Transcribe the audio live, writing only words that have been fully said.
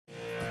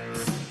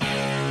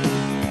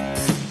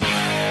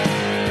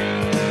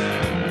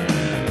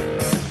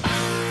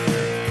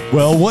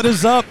Well, what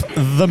is up,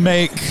 The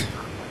Make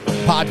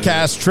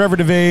podcast? Trevor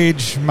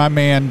DeVage, my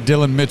man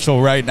Dylan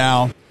Mitchell right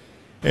now.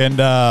 And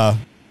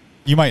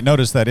you might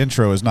notice that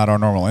intro is not our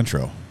normal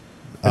intro.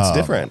 It's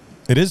different.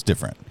 It is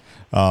different.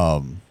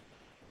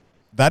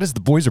 That is the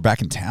boys are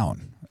back in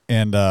town.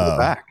 And We're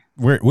back.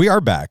 We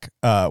are back.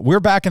 We're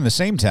back in the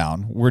same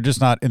town. We're just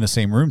not in the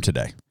same room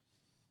today.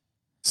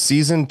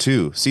 Season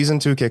two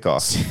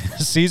kickoff.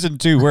 Season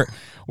 2.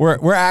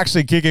 We're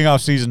actually kicking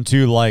off season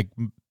 2 like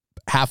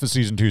half of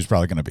season 2 is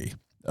probably going to be.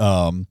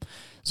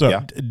 So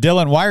Yeah.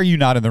 Dylan, why are you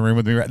not in the room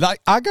with me? Like,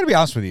 I got to be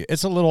honest with you.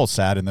 It's a little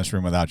sad in this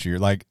room without you.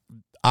 Like,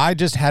 I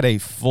just had a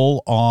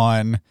full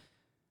on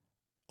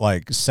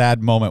like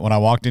sad moment when I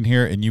walked in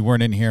here and you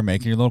weren't in here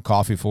making your little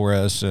coffee for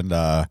us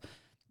and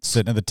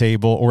sitting at the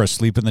table or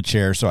asleep in the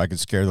chair so I could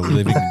scare the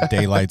living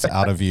daylights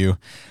out of you.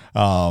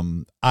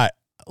 I'm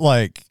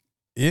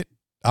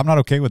not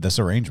okay with this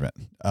arrangement.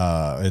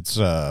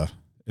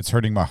 It's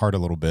hurting my heart a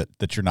little bit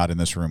that you're not in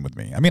this room with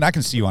me. I mean, I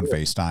can see you on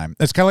FaceTime.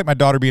 It's kind of like my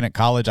daughter being at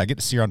college. I get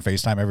to see her on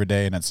FaceTime every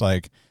day, and it's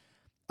like,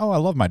 oh, I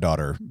love my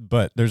daughter,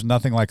 but there's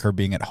nothing like her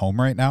being at home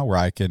right now where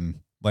I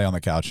can lay on the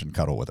couch and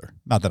cuddle with her.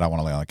 Not that I want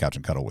to lay on the couch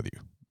and cuddle with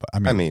you, but I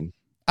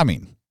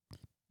mean,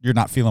 you're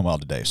not feeling well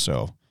today,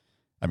 so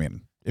I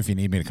mean, if you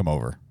need me to come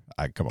over,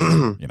 I come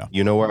over.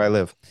 You know where I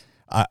live.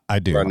 I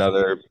do. For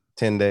another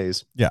 10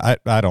 days. Yeah,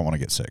 I don't want to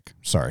get sick.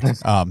 Sorry.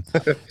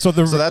 So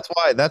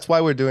that's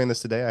why we're doing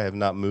this today. I have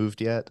not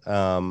moved yet.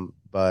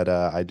 But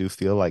I do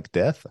feel like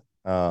death.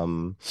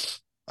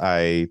 It's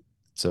a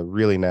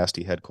really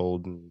nasty head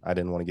cold and I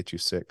didn't want to get you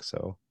sick.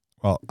 So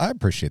well, I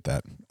appreciate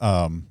that.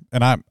 And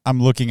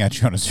I'm looking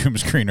at you on a Zoom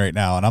screen right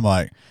now and I'm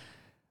like,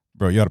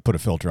 bro, you ought to put a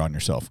filter on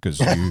yourself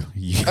because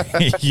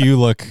you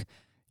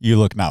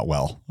look not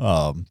well.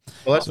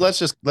 Let's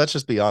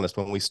just be honest.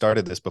 When we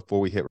started this, before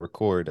we hit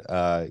record,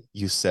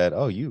 you said,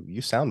 "Oh,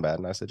 you sound bad,"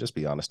 and I said, "Just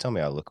be honest. Tell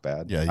me I look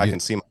bad." Yeah, I can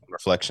see my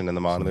reflection in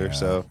the monitor. Yeah,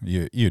 so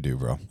you do,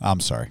 bro. I'm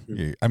sorry.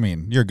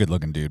 You're a good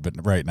looking dude, but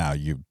right now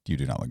you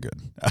do not look good.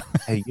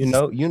 Hey,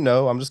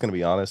 I'm just gonna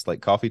be honest.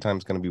 Like coffee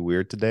time's gonna be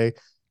weird today.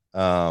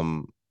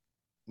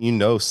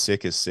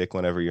 Sick is sick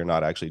whenever you're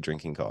not actually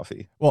drinking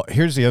coffee. Well,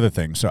 here's the other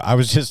thing. So I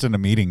was just in a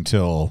meeting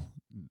till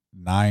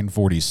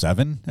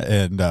 9:47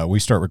 and we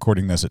start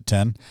recording this at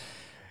 10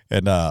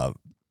 and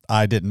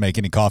I didn't make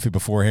any coffee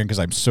beforehand because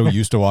I'm so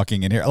used to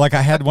walking in here. Like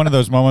I had one of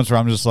those moments where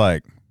I'm just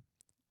like,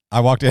 I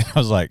walked in, I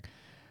was like,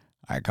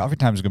 all right, coffee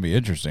time is going to be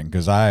interesting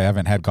because I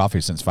haven't had coffee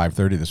since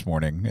 5:30 this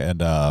morning.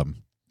 And,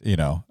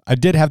 I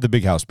did have the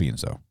Big House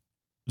beans though.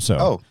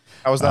 So,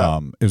 how was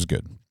that? It was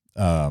good.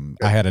 I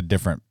had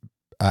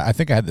I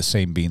think I had the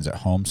same beans at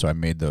home. So I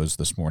made those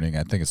this morning.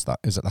 I think is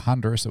it the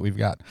Honduras that we've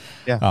got?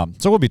 Yeah.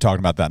 So we'll be talking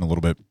about that in a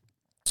little bit.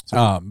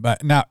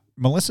 But now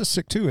Melissa's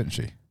sick too, isn't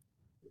she?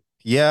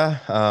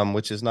 Yeah,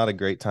 which is not a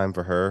great time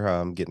for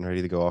her. Getting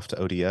ready to go off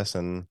to ODS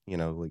in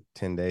like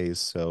 10 days.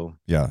 So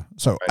yeah,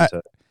 so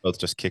both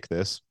just kick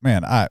this.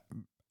 Man, I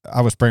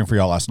was praying for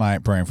y'all last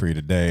night, praying for you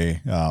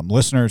today.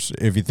 Listeners,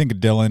 if you think of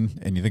Dylan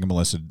and you think of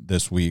Melissa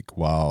this week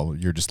while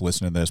you're just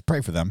listening to this,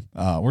 pray for them.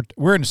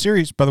 We're in a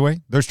series, by the way.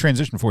 There's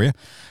transition for you.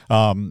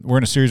 We're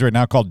in a series right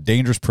now called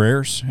Dangerous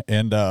Prayers,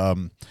 and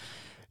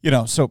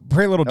so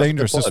pray a little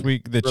dangerous this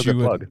week that you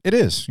would. It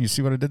is. You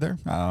see what I did there?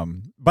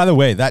 By the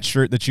way, that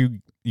shirt that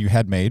you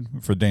had made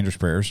for Dangerous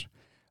Prayers,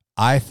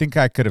 I think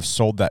I could have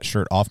sold that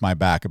shirt off my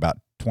back about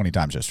 20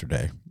 times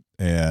yesterday.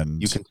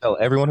 And you can tell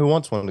everyone who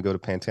wants one to go to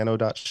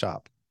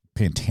pantano.shop.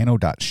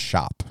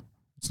 Pantano.shop.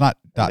 It's not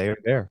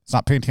there. It's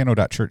not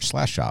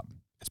pantano.church/shop.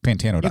 It's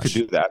Pantano. You could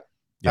do that.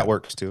 That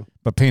works too.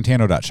 But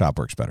pantano.shop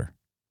works better.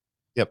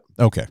 Yep.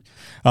 Okay.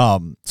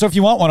 So if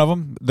you want one of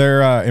them,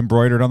 they're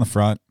embroidered on the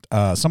front.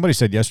 Somebody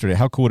said yesterday,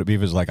 how cool would it be if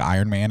it was like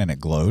Iron Man and it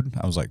glowed?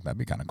 I was like, that'd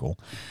be kind of cool.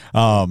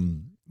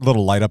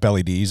 Little light up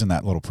LEDs and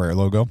that little prayer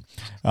logo.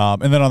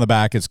 And then on the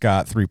back, it's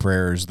got 3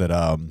 prayers that,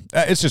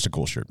 it's just a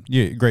cool shirt.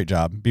 Yeah, great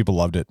job. People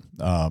loved it.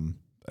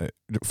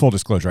 Full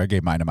disclosure, I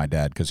gave mine to my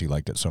dad because he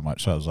liked it so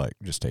much. So I was like,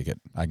 just take it.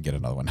 I can get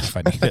another one if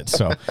I need it.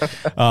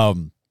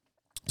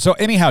 So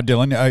anyhow,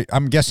 Dylan,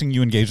 I'm guessing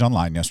you engaged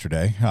online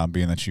yesterday,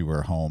 being that you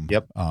were home.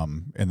 Yep.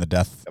 In the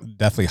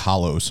deathly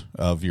hollows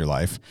of your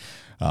life.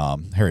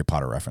 Harry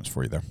Potter reference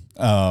for you there.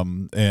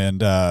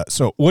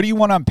 So what do you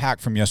want to unpack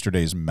from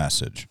yesterday's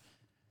message?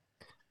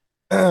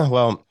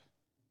 Well,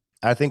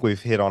 I think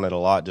we've hit on it a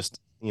lot. Just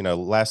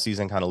last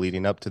season, kind of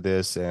leading up to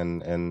this,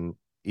 and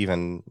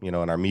even in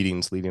our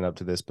meetings leading up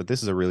to this. But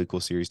this is a really cool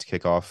series to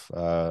kick off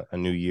a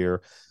new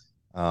year.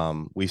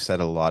 We've said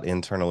a lot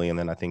internally, and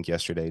then I think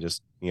yesterday,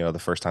 just the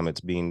first time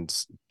it's being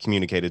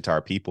communicated to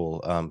our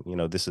people.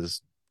 This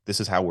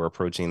is how we're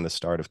approaching the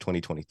start of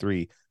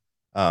 2023.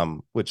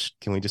 Which,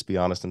 can we just be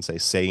honest and say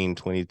saying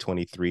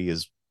 2023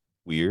 is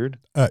weird?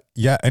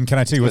 Yeah, and can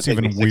I tell you what's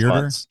even weirder?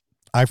 Months.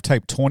 I've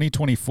typed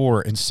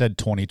 2024 and said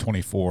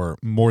 2024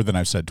 more than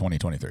I've said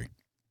 2023.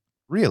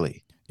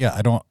 Really? Yeah,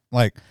 I don't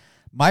like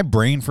my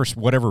brain for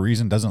whatever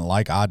reason doesn't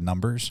like odd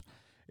numbers,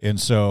 and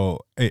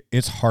so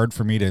it's hard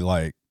for me to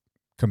like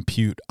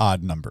compute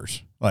odd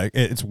numbers. Like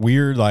it's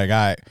weird.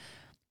 Like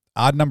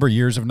odd number of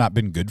years have not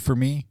been good for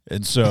me.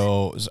 And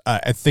so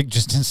I think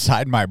just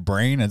inside my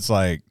brain, it's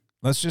like,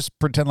 let's just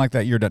pretend like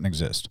that year doesn't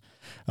exist.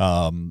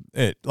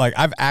 Like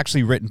I've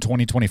actually written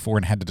 2024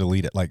 and had to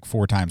delete it like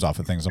 4 times off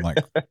of things. I'm like,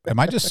 am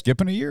I just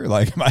skipping a year?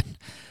 Like, am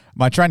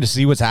I trying to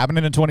see what's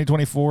happening in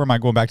 2024? Am I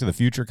going back to the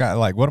future? Kind of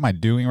like, what am I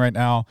doing right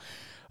now?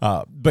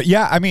 But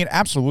yeah, I mean,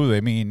 absolutely.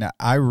 I mean,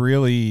 I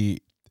really,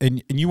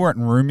 and you weren't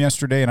in room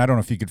yesterday, and I don't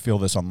know if you could feel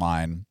this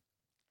online,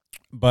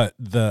 but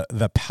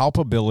the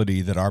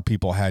palpability that our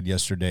people had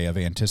yesterday of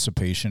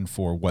anticipation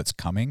for what's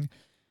coming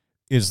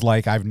is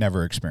like I've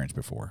never experienced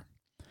before.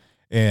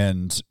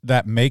 And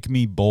that make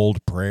me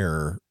bold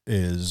prayer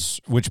is,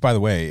 which by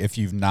the way, if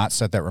you've not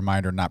set that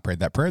reminder, not prayed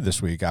that prayer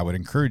this week, I would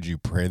encourage you,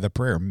 pray the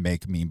prayer,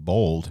 make me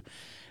bold.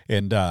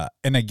 And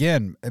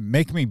again,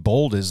 make me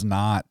bold is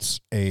not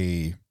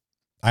I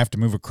have to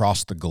move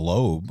across the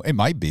globe. It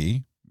might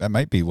be, that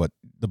might be what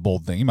the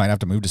bold thing, you might have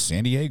to move to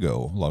San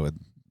Diego,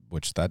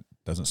 which that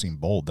doesn't seem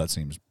bold. That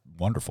seems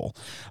wonderful.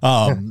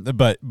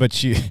 But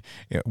she,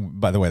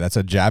 by the way, that's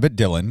a jab at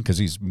Dylan because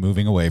he's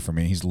moving away from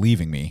me. He's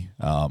leaving me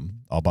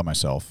all by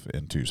myself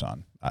in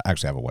Tucson. I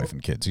actually have a wife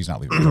and kids. He's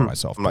not leaving me by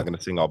myself. I'm not going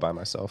to sing all by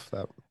myself.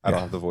 I don't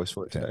have the voice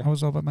for it today. I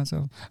was all by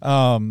myself.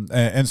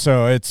 And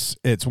so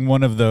it's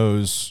one of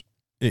those,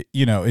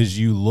 as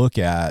you look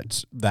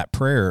at that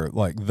prayer,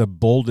 like the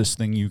boldest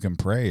thing you can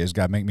pray is,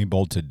 God, make me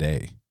bold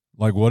today.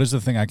 Like, what is the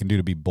thing I can do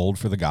to be bold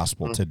for the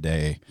gospel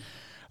today?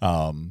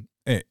 And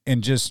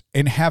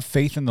have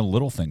faith in the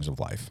little things of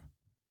life.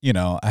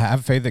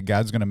 Have faith that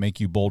God's going to make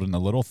you bold in the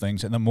little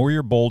things. And the more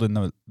you're bold in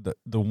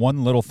the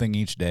one little thing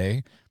each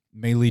day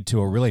may lead to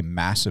a really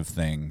massive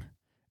thing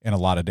in a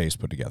lot of days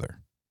put together.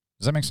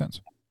 Does that make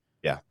sense?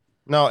 Yeah.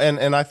 No,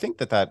 and I think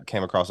that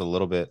came across a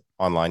little bit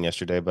online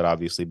yesterday, but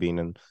obviously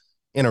being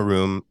in a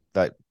room,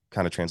 that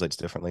kind of translates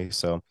differently.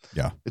 So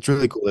yeah, it's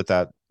really cool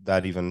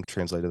that even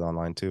translated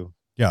online too.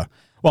 Yeah.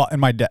 Well,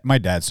 and my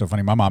dad's so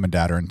funny. My mom and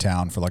dad are in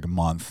town for like a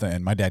month,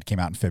 and my dad came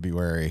out in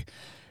February,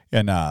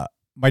 and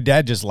my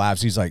dad just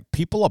laughs. He's like,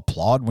 people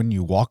applaud when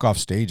you walk off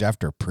stage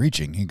after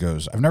preaching. He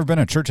goes, I've never been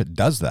in a church that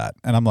does that.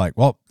 And I'm like,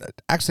 well,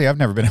 actually, I've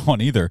never been in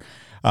one either.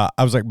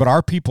 I was like, but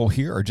our people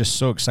here are just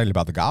so excited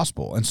about the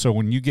gospel. And so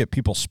when you get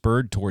people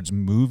spurred towards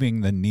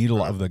moving the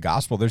needle of the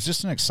gospel, there's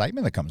just an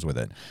excitement that comes with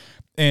it.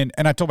 And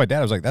I told my dad,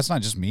 I was like, that's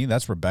not just me.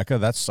 That's Rebecca.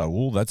 That's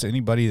Saul. That's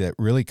anybody that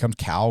really comes.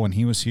 Cal, when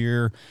he was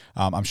here.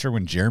 I'm sure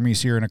when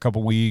Jeremy's here in a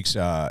couple weeks,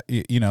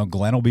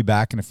 Glenn will be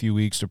back in a few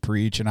weeks to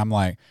preach. And I'm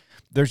like,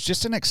 there's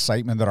just an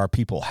excitement that our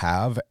people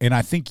have. And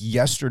I think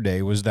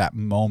yesterday was that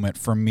moment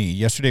for me.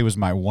 Yesterday was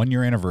my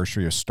 1-year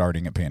anniversary of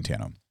starting at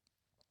Pantano.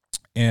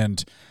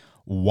 And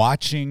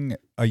watching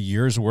a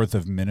year's worth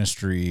of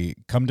ministry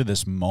come to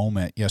this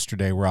moment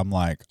yesterday where I'm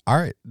like, all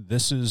right,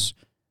 this is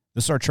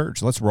our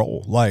church. Let's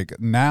roll. Like,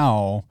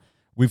 now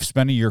we've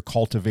spent a year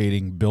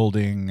cultivating,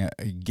 building,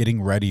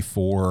 getting ready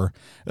for.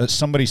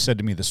 Somebody said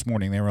to me this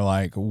morning, they were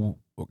like,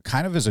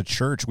 kind of as a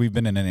church, we've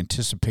been in an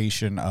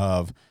anticipation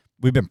of,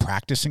 we've been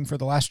practicing for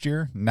the last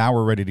year. Now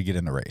we're ready to get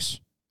in the race.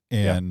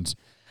 And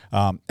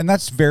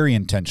that's very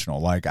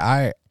intentional. Like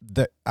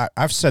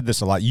I've said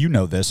this a lot. You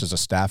know this as a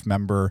staff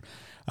member.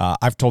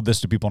 I've told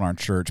this to people in our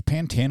church.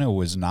 Pantano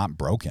was not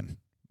broken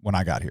when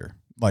I got here.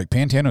 Like,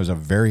 Pantano is a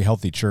very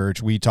healthy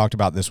church. We talked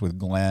about this with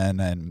Glenn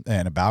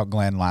and about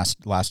Glenn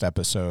last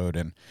episode.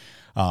 And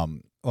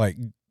like,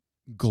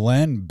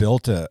 Glenn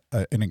built an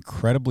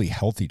incredibly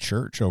healthy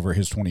church over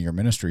his 20-year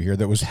ministry here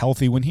that was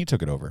healthy when he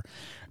took it over.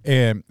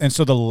 And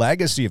so the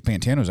legacy of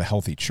Pantano is a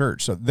healthy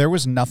church. So there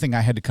was nothing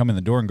I had to come in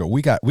the door and go,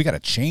 we got to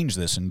change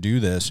this and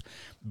do this.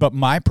 But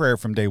my prayer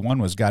from day one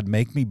was, God,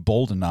 make me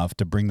bold enough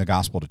to bring the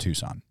gospel to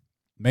Tucson.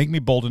 Make me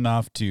bold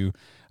enough to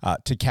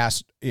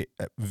cast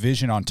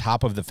vision on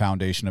top of the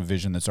foundation of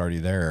vision that's already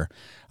there.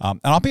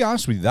 And I'll be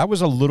honest with you, that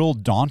was a little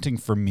daunting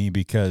for me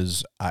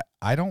because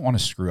I don't want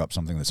to screw up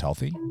something that's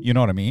healthy. You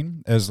know what I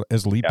mean? As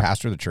lead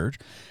pastor of the church.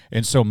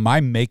 And so my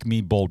make me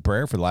bold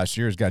prayer for the last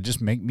year is, God,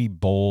 just make me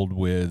bold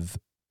with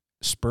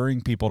spurring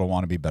people to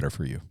want to be better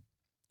for you.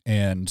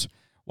 And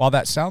while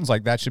that sounds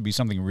like that should be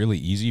something really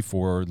easy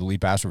for the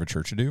lead pastor of a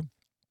church to do,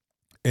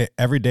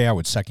 every day I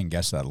would second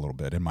guess that a little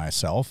bit in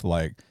myself.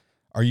 Like,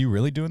 are you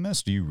really doing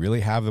this? Do you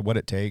really have what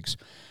it takes?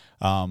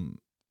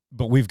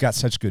 But we've got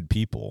such good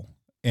people,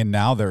 and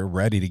now they're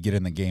ready to get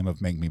in the game of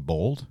make me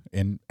bold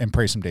and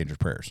pray some dangerous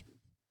prayers.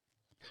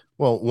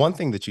 Well, one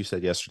thing that you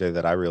said yesterday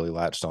that I really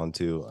latched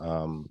onto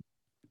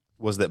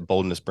was that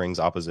boldness brings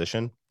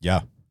opposition.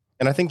 Yeah.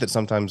 And I think that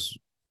sometimes,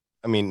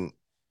 I mean,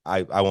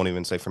 I won't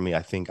even say for me,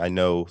 I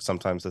know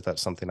sometimes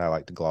that's something I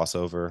like to gloss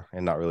over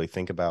and not really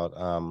think about.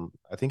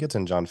 I think it's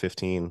in John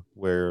 15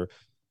 where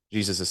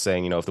Jesus is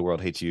saying, if the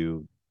world hates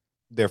you,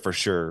 they're for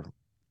sure,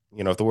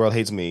 if the world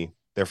hates me,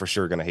 they're for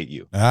sure going to hate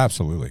you.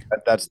 Absolutely.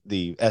 That's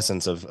the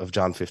essence of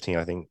John 15,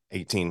 I think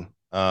 18.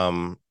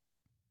 But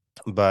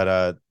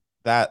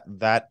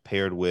that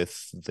paired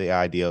with the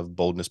idea of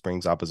boldness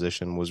brings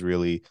opposition was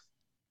really,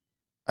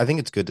 I think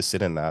it's good to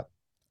sit in that.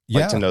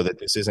 Like, to know that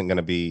this isn't going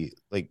to be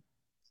like,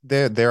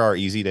 there are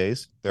easy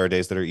days. There are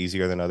days that are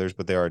easier than others,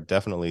 but there are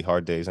definitely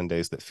hard days and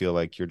days that feel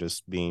like you're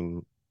just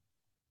being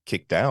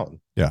kicked down.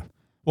 Yeah.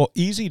 Well,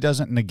 easy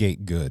doesn't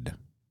negate good.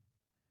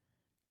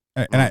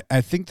 And Mm.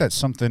 I think that's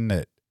something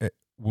that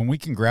when we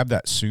can grab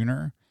that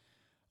sooner,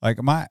 like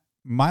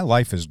my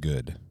life is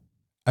good.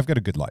 I've got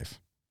a good life.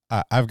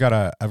 I've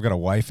got a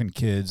wife and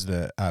kids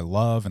that I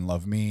love and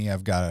love me.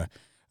 I've got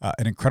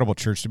an incredible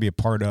church to be a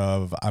part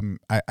of.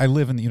 I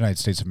live in the United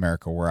States of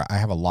America where I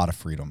have a lot of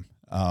freedom.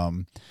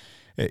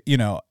 You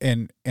know,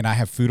 and I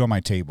have food on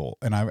my table,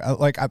 and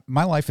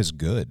my life is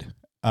good.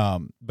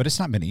 But it's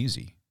not been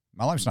easy.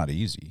 My life's not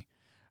easy.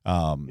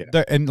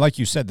 Yeah. And like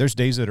you said, there's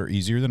days that are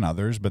easier than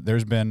others, but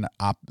there's been,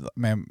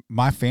 man,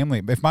 my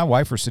family, if my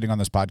wife were sitting on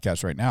this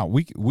podcast right now,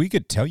 we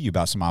could tell you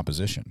about some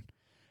opposition.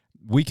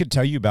 We could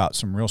tell you about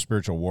some real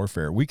spiritual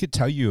warfare. We could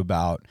tell you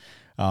about,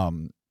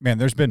 man,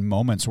 there's been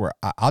moments where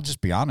I'll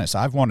just be honest.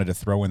 I've wanted to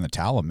throw in the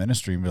towel of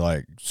ministry and be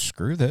like,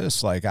 screw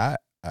this. Like I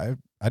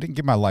didn't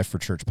give my life for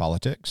church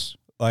politics.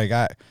 Like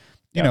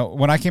you know,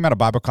 when I came out of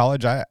Bible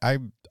college, I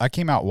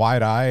came out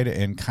wide eyed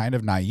and kind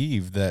of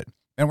naive that,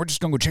 and we're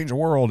just going to go change the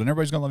world and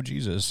everybody's going to love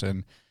Jesus.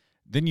 And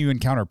then you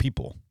encounter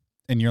people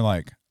and you're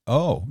like,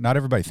 oh, not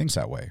everybody thinks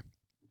that way.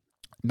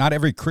 Not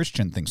every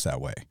Christian thinks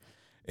that way.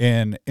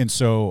 And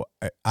so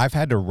I've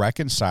had to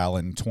reconcile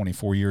in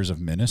 24 years of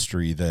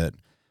ministry that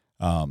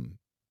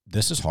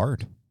this is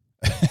hard.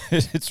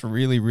 It's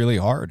really, really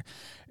hard.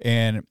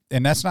 And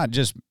that's not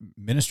just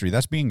ministry.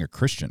 That's being a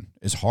Christian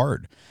is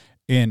hard.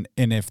 And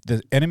if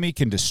the enemy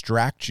can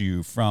distract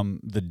you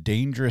from the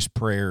dangerous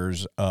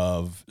prayers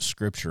of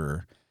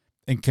Scripture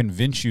and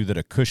convince you that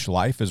a cush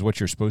life is what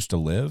you're supposed to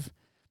live,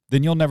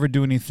 then you'll never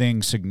do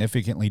anything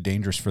significantly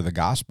dangerous for the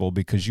gospel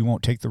because you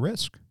won't take the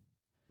risk.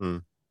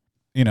 Mm.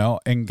 You know,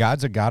 and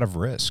God's a God of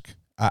risk.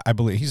 I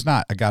believe he's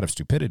not a God of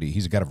stupidity.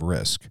 He's a God of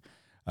risk.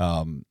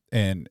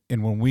 And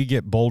when we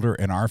get bolder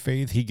in our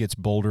faith, he gets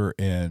bolder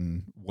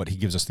in what he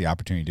gives us the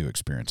opportunity to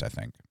experience, I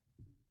think.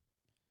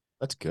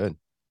 That's good.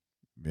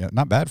 Yeah,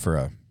 not bad for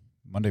a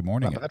Monday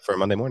morning. Not bad for a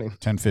Monday morning.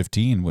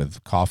 10:15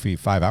 with coffee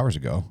 5 hours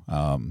ago.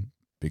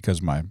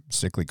 Because my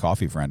sickly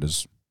coffee friend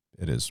is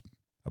at his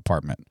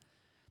apartment.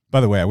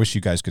 By the way, I wish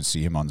you guys could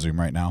see him on Zoom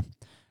right now.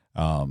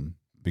 Because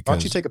Why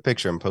don't you take a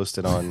picture and post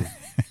it on?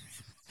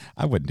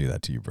 I wouldn't do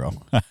that to you, bro.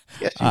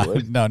 Yes, you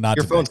would. No, not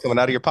your today. phone's coming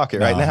out of your pocket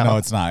right now. No,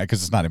 it's not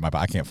because it's not in my.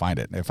 I can't find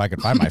it. If I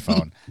could find my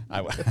phone,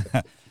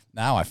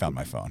 now I found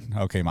my phone.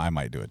 Okay, I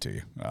might do it to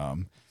you.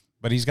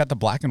 But he's got the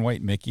black and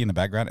white Mickey in the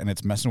background, and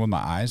it's messing with my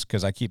eyes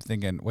because I keep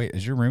thinking, wait,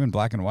 is your room in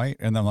black and white?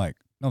 And I'm like,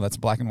 no, that's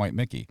black and white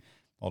Mickey.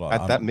 Hold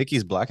on, That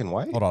Mickey's black and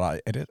white. Hold on,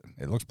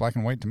 it looks black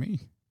and white to me.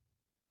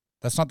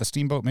 That's not the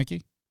Steamboat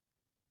Mickey.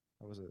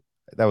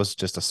 That was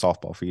just a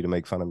softball for you to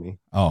make fun of me.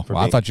 Oh, well,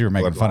 I thought you were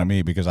making fun of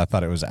me because I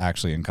thought it was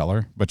actually in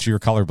color, but you're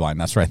colorblind.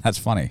 That's right. That's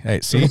funny. Hey,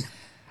 see,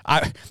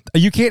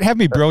 you can't have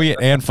me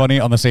brilliant and funny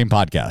on the same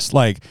podcast.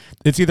 Like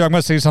it's either I'm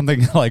going to say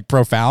something like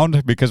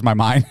profound because my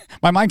mind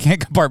can't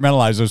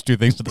compartmentalize those two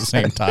things at the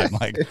same time.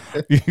 Like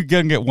you're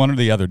going to get one or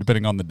the other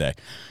depending on the day.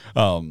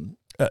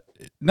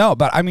 No,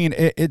 but I mean,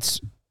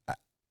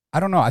 I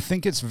don't know. I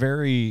think it's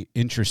very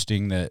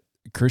interesting that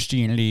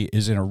Christianity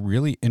is in a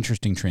really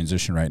interesting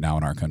transition right now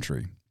in our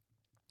country.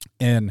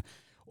 And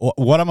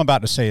what I'm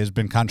about to say has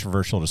been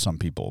controversial to some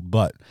people,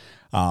 but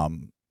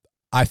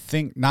I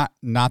think not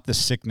the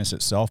sickness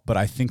itself, but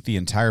I think the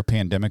entire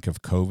pandemic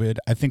of COVID,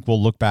 I think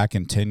we'll look back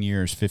in 10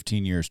 years,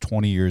 15 years,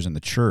 20 years in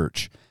the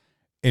church,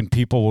 and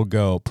people will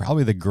go,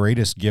 probably the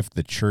greatest gift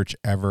the church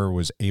ever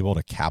was able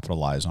to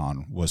capitalize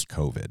on was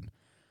COVID.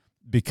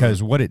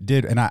 Because what it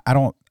did, and I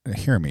don't,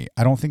 hear me,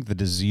 I don't think the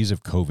disease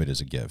of COVID is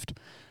a gift.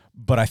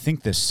 But I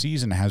think this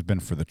season has been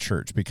for the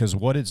church because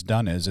what it's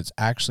done is it's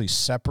actually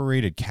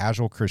separated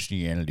casual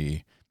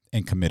Christianity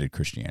and committed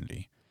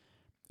Christianity.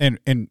 And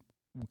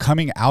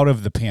coming out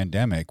of the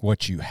pandemic,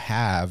 what you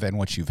have and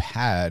what you've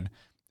had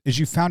is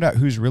you found out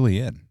who's really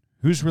in,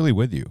 who's really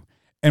with you.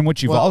 And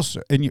what you've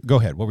go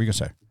ahead. What were you going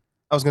to say?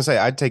 I was going to say,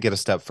 I'd take it a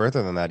step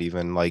further than that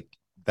even. Like,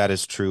 that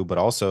is true, but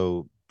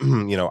also,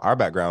 our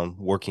background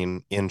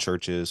working in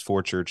churches,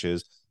 for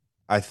churches,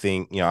 I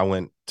think, I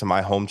went to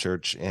my home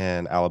church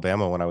in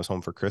Alabama when I was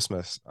home for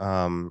Christmas.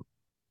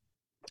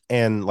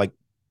 And like,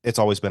 it's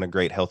always been a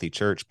great, healthy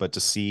church, but to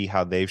see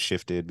how they've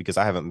shifted, because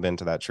I haven't been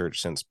to that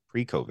church since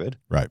pre-COVID.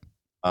 Right.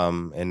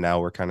 And now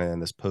we're kind of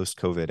in this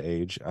post-COVID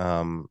age.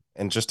 And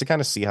just to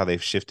kind of see how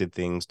they've shifted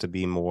things to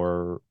be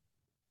more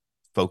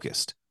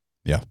focused.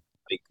 Yeah.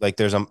 Like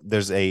there's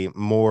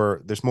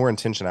more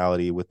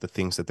intentionality with the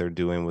things that they're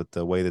doing, with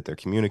the way that they're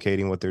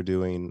communicating what they're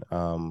doing.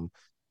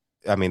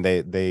 I mean,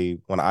 they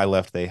when I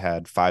left, they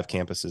had 5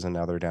 campuses, and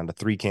now they're down to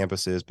 3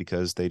 campuses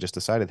because they just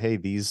decided, hey,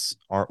 these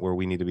aren't where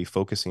we need to be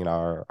focusing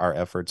our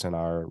efforts and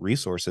our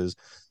resources.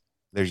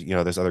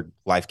 There's other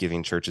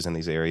life-giving churches in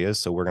these areas,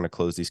 so we're going to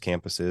close these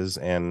campuses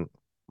and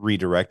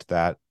redirect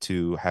that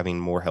to having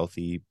more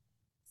healthy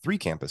 3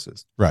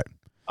 campuses. Right.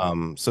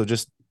 So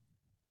just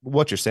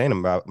what you're saying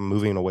about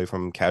moving away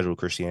from casual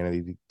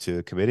Christianity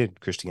to committed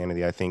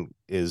Christianity, I think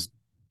is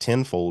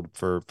tenfold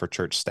for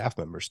church staff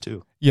members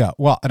too. Yeah,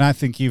 well, and I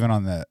think even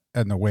on the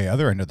way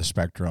other end of the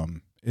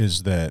spectrum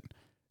is that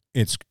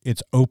it's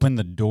opened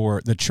the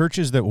door. The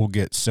churches that will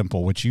get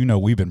simple, which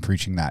we've been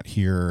preaching that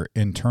here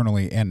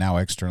internally and now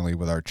externally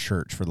with our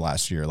church for the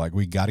last year. Like,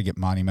 we got to get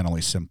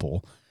monumentally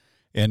simple,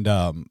 and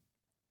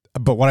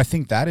but what I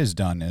think that has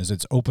done is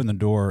it's opened the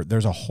door.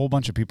 There's a whole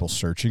bunch of people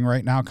searching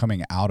right now,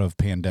 coming out of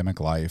pandemic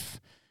life,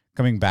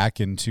 coming back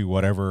into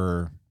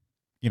whatever.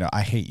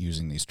 I hate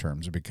using these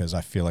terms because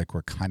I feel like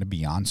we're kind of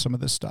beyond some of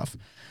this stuff.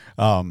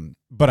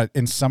 But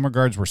in some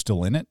regards, we're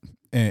still in it.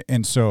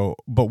 And so,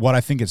 but what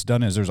I think it's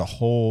done is there's a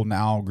whole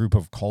now group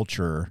of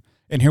culture.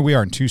 And here we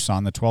are in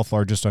Tucson, the 12th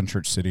largest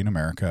unchurched city in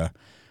America.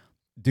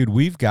 Dude,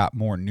 we've got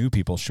more new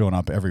people showing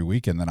up every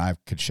weekend than I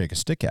could shake a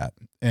stick at.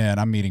 And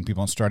I'm meeting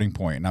people in Starting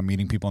Point, and I'm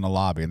meeting people in the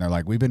lobby, and they're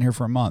like, we've been here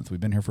for a month. We've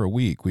been here for a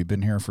week. We've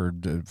been here for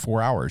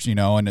 4 hours,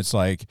 and it's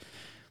like,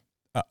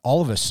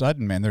 all of a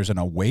sudden, man, there's an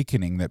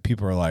awakening that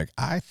people are like,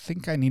 I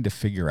think I need to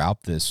figure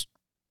out this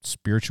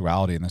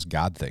spirituality and this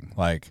God thing.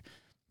 Like,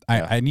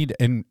 I need,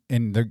 and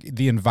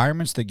the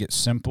environments that get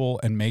simple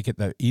and make it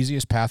the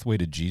easiest pathway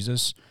to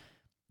Jesus,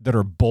 that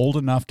are bold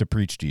enough to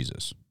preach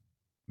Jesus,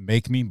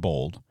 make me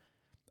bold.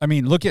 I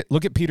mean, look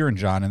at Peter and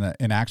John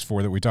in Acts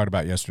 4 that we talked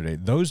about yesterday.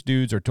 Those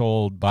dudes are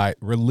told by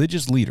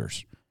religious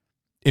leaders,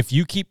 if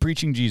you keep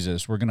preaching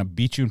Jesus, we're going to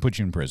beat you and put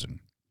you in prison.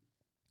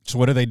 So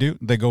what do?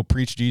 They go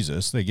preach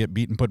Jesus. They get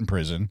beaten, put in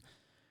prison.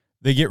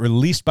 They get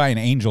released by an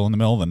angel in the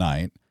middle of the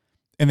night.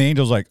 And the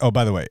angel's like, oh,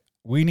 by the way,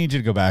 we need you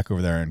to go back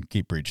over there and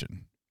keep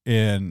preaching.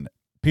 And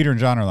Peter and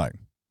John are like,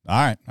 all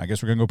right, I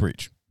guess we're going to go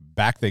preach.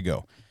 Back they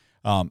go.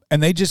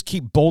 And they just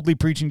keep boldly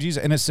preaching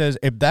Jesus. And it says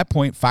at that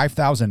point,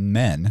 5,000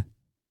 men,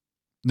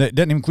 that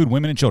doesn't include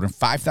women and children,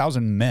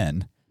 5,000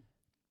 men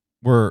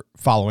were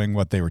following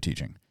what they were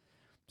teaching.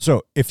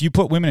 So if you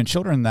put women and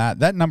children in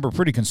that number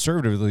pretty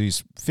conservatively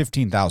is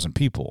 15,000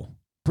 people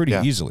pretty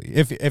easily.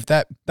 If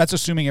that's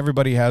assuming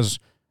everybody has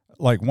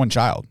like one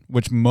child,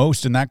 which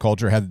most in that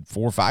culture had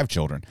 4 or 5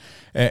 children.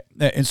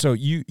 And so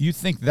you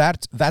think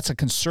that's a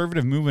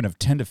conservative movement of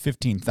 10 to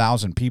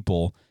 15,000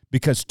 people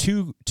because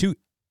two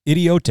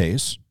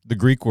idiotes, the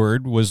Greek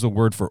word was the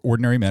word for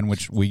ordinary men,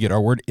 which we get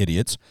our word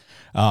idiots,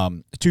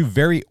 2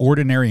 very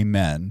ordinary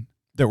men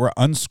that were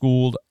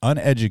unschooled,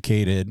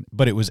 uneducated,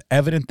 but it was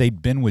evident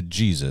they'd been with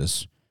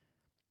Jesus,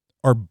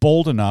 are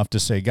bold enough to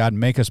say, God,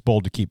 make us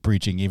bold to keep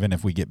preaching even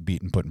if we get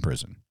beaten, put in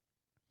prison.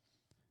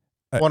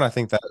 One, I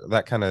think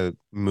that kind of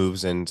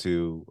moves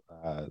into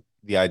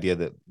the idea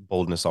that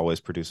boldness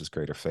always produces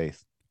greater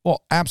faith.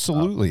 Well,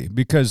 absolutely,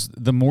 because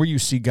the more you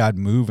see God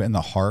move in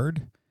the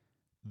hard,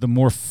 the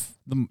more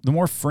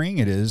freeing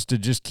it is to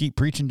just keep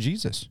preaching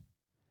Jesus.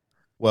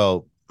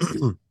 Well,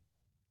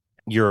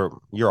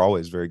 you're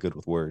always very good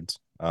with words.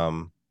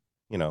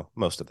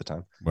 Most of the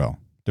time. Well,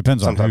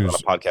 depends on sometimes on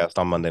a podcast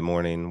on Monday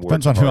morning.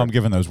 Depends on who I'm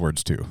giving those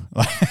words to.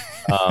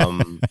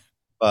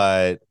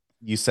 But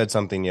you said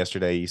something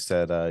yesterday. You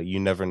said you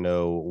never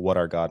know what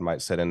our God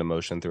might set into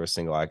motion through a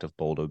single act of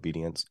bold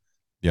obedience.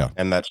 Yeah,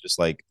 and that's just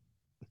like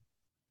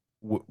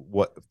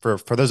what for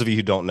those of you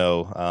who don't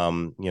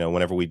know,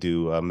 whenever we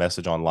do a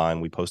message online,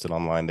 we post it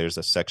online. There's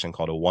a section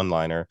called a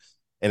one-liner.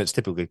 And it's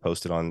typically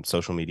posted on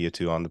social media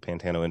too, on the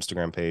Pantano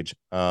Instagram page.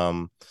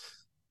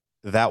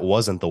 That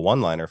wasn't the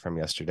one-liner from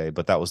yesterday,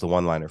 but that was the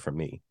one-liner from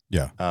me.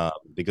 Yeah.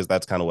 Because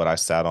that's kind of what I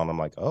sat on. I'm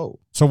like, oh.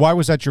 So why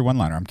was that your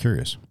one-liner? I'm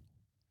curious.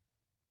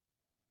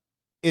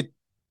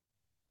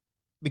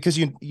 Because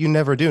you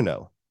never do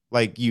know.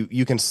 Like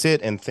you can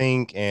sit and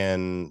think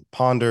and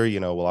ponder,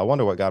 well, I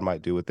wonder what God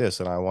might do with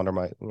this. And I wonder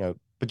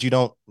but you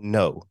don't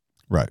know.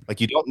 Right. Like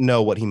you don't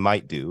know what he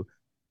might do,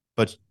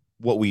 but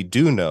what we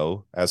do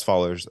know as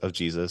followers of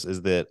Jesus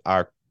is that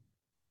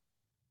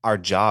our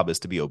job is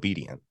to be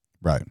obedient.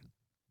 Right.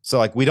 So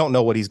like, we don't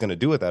know what he's going to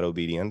do with that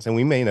obedience, and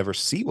we may never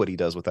see what he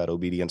does with that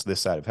obedience this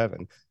side of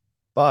heaven,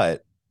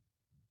 but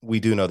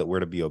we do know that we're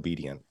to be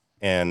obedient,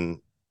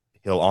 and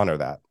he'll honor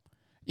that.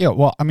 Yeah.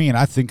 Well, I mean,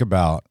 I think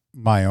about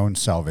my own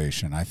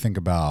salvation. I think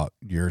about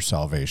your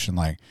salvation.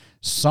 Like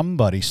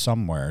somebody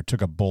somewhere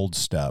took a bold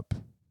step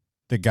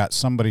that got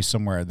somebody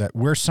somewhere, that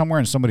we're somewhere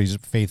in somebody's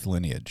faith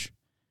lineage.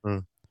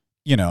 Mm.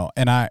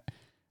 And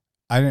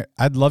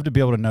I'd love to be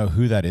able to know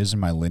who that is in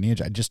my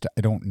lineage. I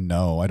don't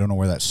know. I don't know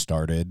where that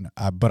started,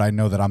 but I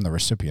know that I'm the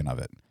recipient of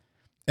it.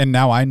 And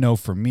now I know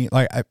for me,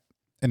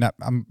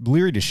 I'm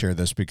leery to share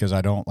this because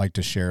I don't like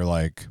to share,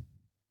 I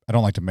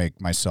don't like to make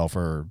myself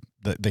or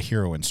the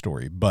hero in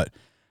story, but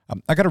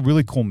I got a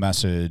really cool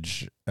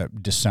message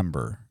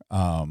December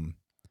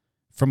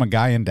from a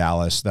guy in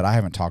Dallas that I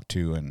haven't talked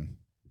to in,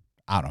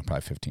 I don't know,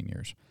 probably 15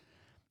 years.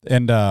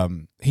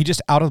 And he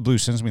just out of the blue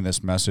sends me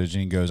this message,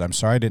 and he goes, I'm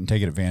sorry I didn't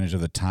take advantage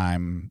of the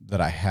time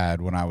that I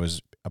had when I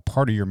was a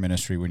part of your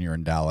ministry when you were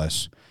in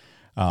Dallas.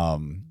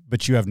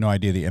 But you have no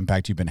idea the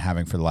impact you've been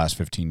having for the last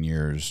 15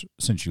 years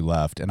since you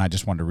left. And I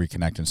just wanted to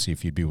reconnect and see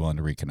if you'd be willing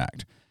to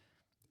reconnect.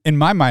 In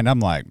my mind, I'm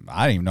like,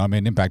 I didn't even know I made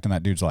an impact on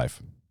that dude's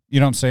life. You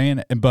know what I'm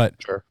saying? But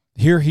sure.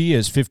 Here he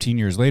is 15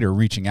 years later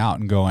reaching out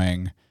and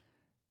going,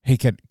 hey,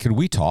 could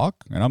we talk?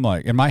 And I'm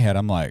like, in my head,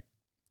 I'm like,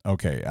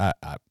 okay,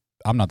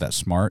 I'm not that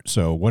smart,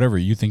 so whatever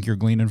you think you're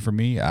gleaning from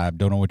me, I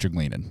don't know what you're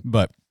gleaning.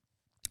 But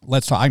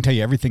let's talk. I can tell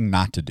you everything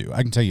not to do.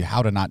 I can tell you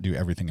how to not do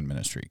everything in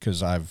ministry,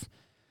 because I've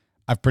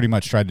pretty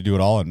much tried to do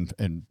it all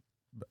and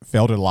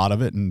failed at a lot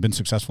of it and been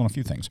successful in a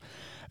few things.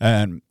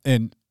 And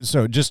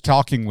so just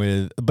talking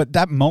with, but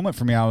that moment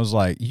for me, I was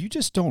like, you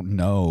just don't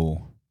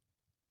know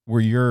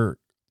where your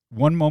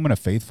one moment of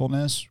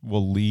faithfulness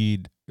will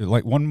lead,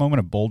 like one moment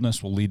of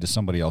boldness will lead to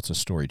somebody else's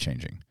story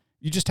changing.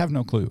 You just have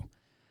no clue.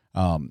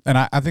 And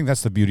I think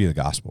that's the beauty of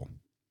the gospel.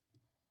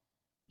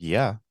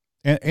 Yeah.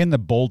 And the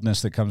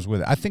boldness that comes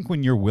with it. I think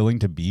when you're willing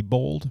to be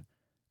bold,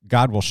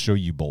 God will show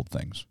you bold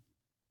things.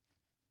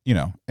 You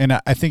know, and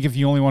I think if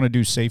you only want to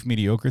do safe,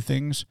 mediocre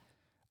things,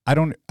 I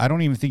don't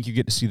even think you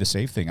get to see the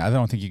safe thing. I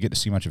don't think you get to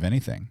see much of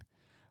anything.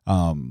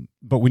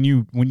 But when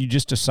you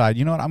just decide,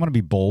 you know what, I'm going to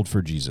be bold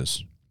for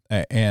Jesus,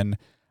 and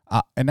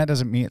that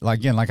doesn't mean, like,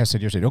 again, like I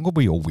said yesterday, don't go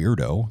be a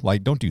weirdo.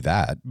 Like, don't do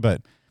that.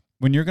 But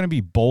when you're going to be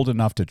bold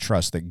enough to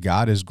trust that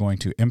God is going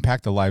to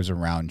impact the lives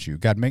around you,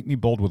 God, make me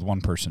bold with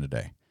one person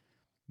today.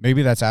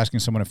 Maybe that's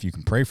asking someone if you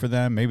can pray for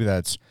them. Maybe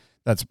that's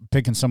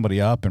picking somebody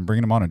up and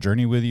bringing them on a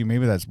journey with you.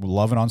 Maybe that's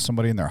loving on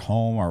somebody in their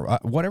home, or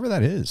whatever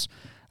that is.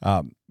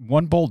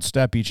 One bold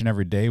step each and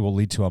every day will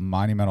lead to a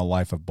monumental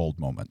life of bold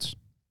moments.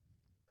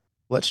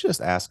 Let's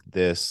just ask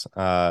this,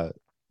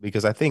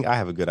 because I think I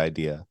have a good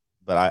idea,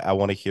 but I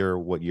want to hear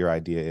what your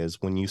idea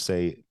is. When you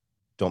say,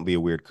 don't be a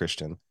weird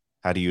Christian,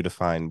 how do you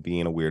define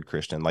being a weird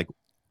Christian? Like,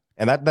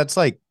 and that's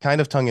like kind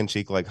of tongue in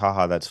cheek, like,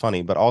 haha, that's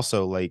funny, but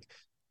also like,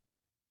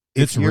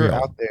 if you're real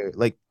out there,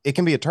 like, it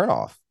can be a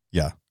turnoff.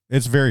 Yeah.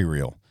 It's very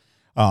real.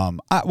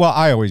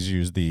 I always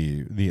use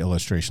the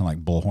illustration,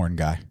 like bullhorn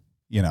guy,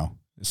 you know,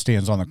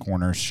 stands on the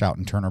corner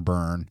shouting turn or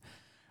burn.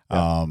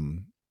 Yeah.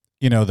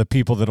 You know, the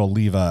people that'll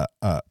leave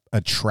a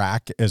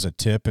track as a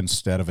tip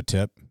instead of a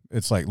tip.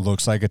 It's like,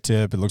 looks like a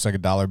tip. It looks like a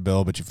dollar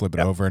bill, but you flip it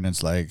over and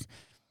it's like,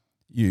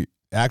 you're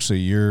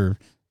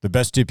the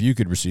best tip you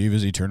could receive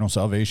is eternal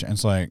salvation.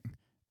 It's like,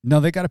 no,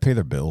 they got to pay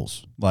their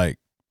bills. Like,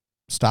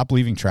 stop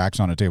leaving tracks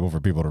on a table for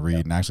people to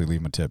read and actually leave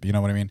them a tip. You know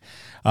what I mean?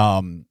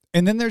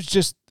 And then there's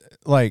just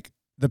like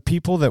the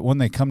people that when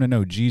they come to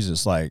know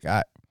Jesus, like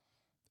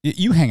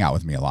you hang out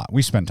with me a lot.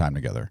 We spend time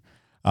together.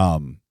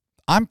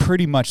 I'm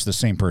pretty much the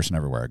same person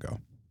everywhere I go.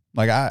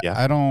 Like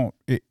I don't,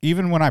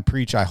 even when I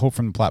preach, I hope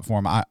from the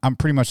platform, I'm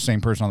pretty much the same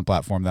person on the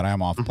platform that I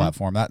am off the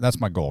platform. That's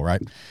my goal.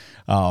 Right.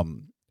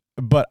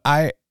 But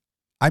I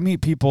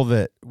meet people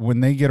that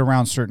when they get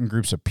around certain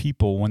groups of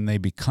people, when they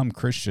become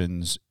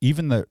Christians,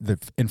 even the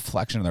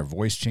inflection of their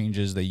voice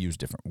changes. They use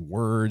different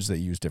words. They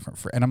use different,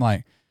 and I'm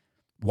like,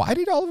 why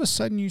did all of a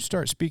sudden you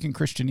start speaking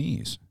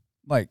Christianese?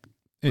 Like,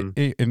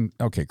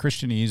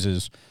 Christianese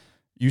is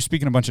you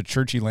speaking a bunch of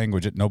churchy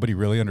language that nobody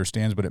really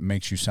understands, but it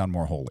makes you sound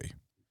more holy.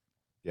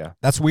 Yeah.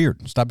 That's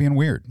weird. Stop being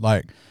weird.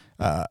 Like,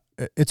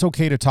 it's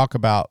okay to talk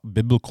about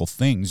biblical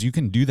things. You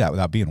can do that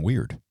without being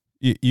weird.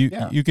 You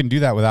can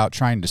do that without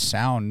trying to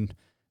sound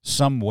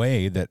some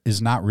way that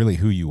is not really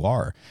who you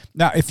are.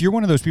 Now, if you're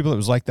one of those people that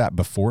was like that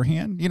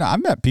beforehand, you know, I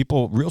met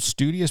people, real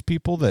studious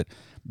people that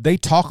they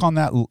talk on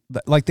that,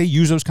 like they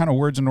use those kind of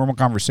words in normal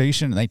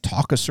conversation and they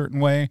talk a certain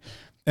way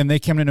and they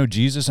came to know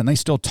Jesus and they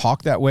still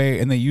talk that way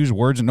and they use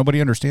words and nobody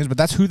understands, but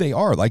that's who they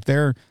are. Like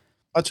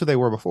that's who they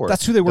were before.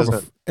 That's who they were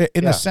before,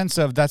 in the sense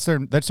of that's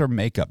their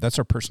makeup. That's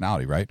their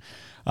personality. Right.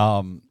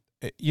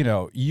 You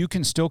know, you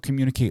can still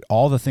communicate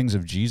all the things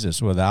of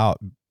Jesus without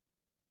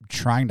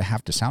trying to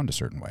have to sound a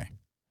certain way.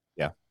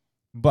 Yeah.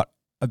 But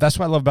that's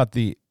what I love about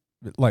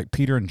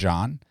Peter and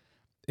John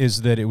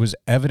is that it was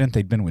evident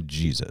they'd been with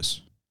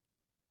Jesus.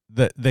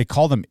 That they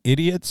call them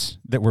idiots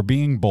that were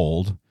being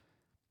bold.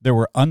 They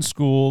were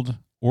unschooled,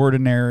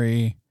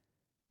 ordinary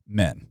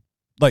men.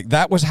 Like,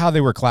 that was how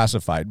they were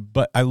classified.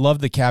 But I love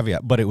the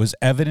caveat, but it was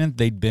evident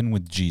they'd been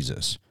with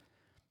Jesus.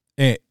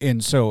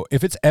 And so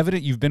if it's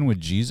evident you've been with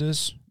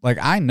Jesus, like,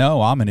 I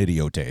know I'm an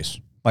idiotes.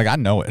 Like, I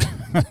know it.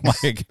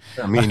 Like,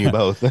 me and you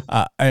both.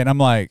 And I'm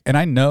like, and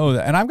I know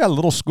that, and I've got a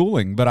little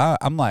schooling, but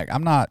I'm like,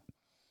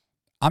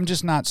 I'm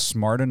just not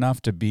smart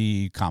enough to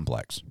be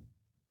complex.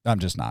 I'm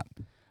just not.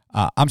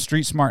 I'm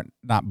street smart,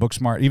 not book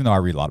smart, even though I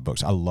read a lot of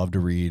books. I love to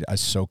read. I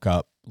soak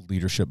up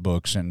leadership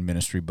books and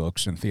ministry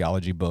books and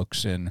theology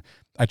books. And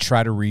I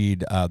try to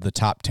read the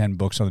top 10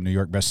 books on the New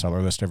York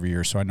bestseller list every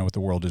year so I know what the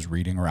world is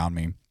reading around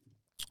me.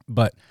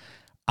 But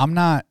I'm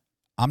not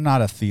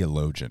a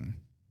theologian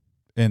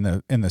in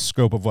the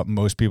scope of what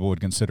most people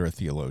would consider a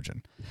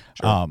theologian.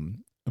 Sure.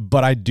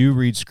 But I do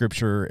read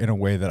scripture in a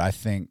way that I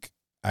think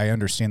I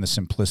understand the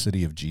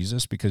simplicity of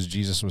Jesus because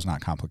Jesus was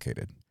not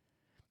complicated.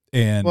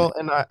 And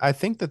I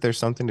think that there's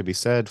something to be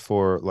said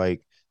for,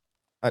 like,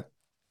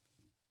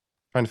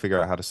 trying to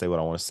figure out how to say what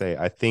I want to say.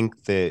 I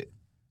think that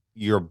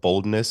your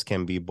boldness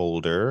can be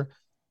bolder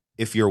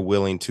if you're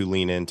willing to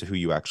lean into who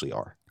you actually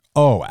are.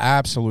 Oh,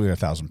 absolutely,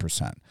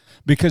 1,000%.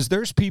 Because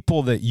there's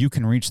people that you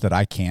can reach that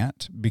I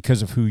can't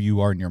because of who you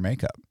are in your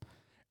makeup.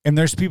 And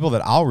there's people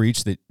that I'll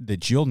reach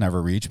that you'll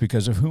never reach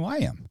because of who I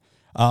am.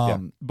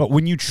 But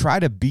when you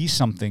try to be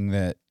something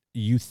that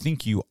you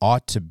think you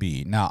ought to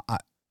be, now,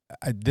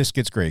 this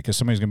gets great because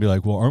somebody's gonna be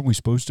like, well, aren't we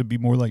supposed to be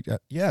more like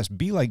that? Yes,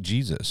 be like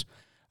Jesus.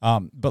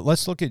 But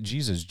let's look at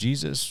Jesus.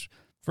 Jesus,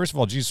 first of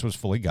all, Jesus was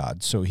fully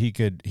God, so he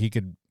could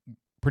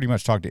pretty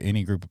much talk to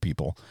any group of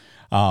people.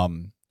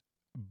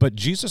 But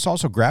Jesus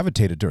also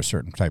gravitated to a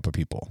certain type of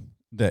people.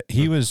 That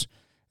he was,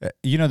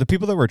 the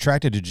people that were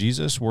attracted to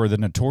Jesus were the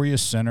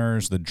notorious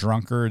sinners, the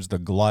drunkards, the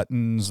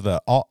gluttons,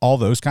 all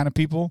those kind of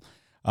people.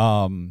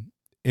 And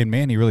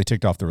man, he really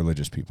ticked off the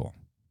religious people.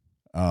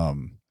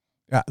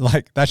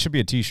 Like that should be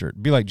a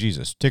T-shirt. Be like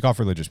Jesus. Tick off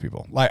religious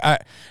people. Like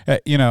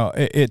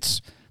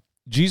it's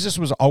Jesus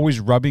was always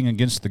rubbing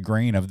against the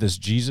grain of this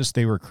Jesus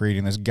they were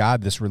creating, this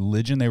God, this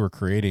religion they were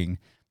creating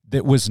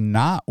that was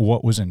not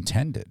what was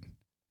intended.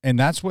 And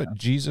that's what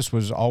Jesus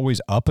was always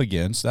up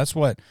against. That's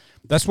what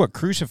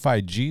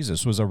crucified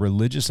Jesus was, a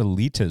religious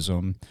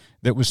elitism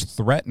that was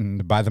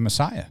threatened by the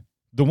Messiah,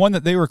 the one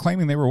that they were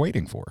claiming they were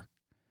waiting for.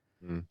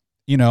 Mm.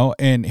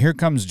 And here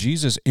comes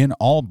Jesus in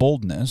all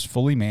boldness,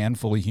 fully man,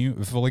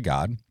 fully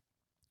God.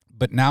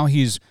 But now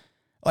he's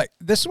like,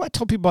 this is what I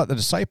tell people about the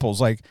disciples.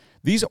 Like,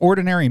 these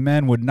ordinary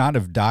men would not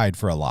have died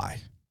for a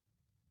lie.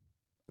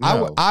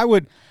 No.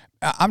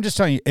 I'm just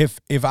telling you,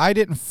 if I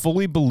didn't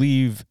fully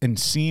believe and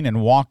seen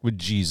and walk with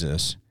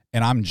Jesus,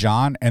 and I'm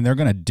John, and they're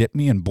going to dip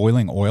me in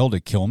boiling oil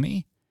to kill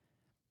me,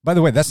 by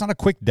the way, that's not a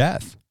quick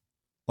death.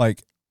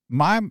 Like,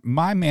 my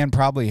man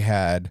probably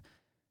had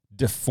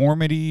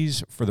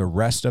deformities for the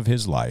rest of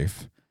his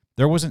life.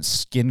 There wasn't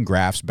skin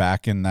grafts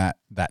back in that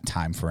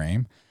time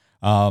frame.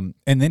 And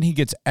then he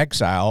gets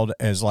exiled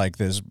as like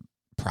this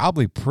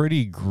probably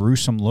pretty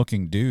gruesome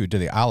looking dude to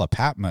the Isle of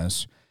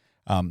Patmos.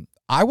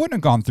 I wouldn't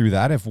have gone through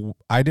that if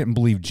I didn't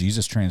believe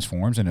Jesus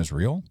transforms and is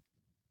real.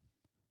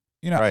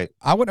 Right.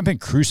 I wouldn't have been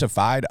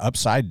crucified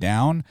upside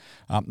down.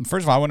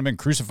 First of all, I wouldn't have been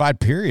crucified,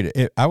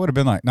 period. I would have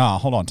been like, no,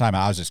 hold on, time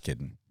out. I was just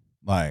kidding.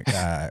 Like,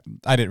 I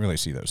didn't really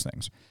see those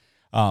things.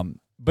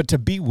 But to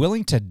be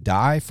willing to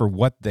die for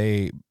what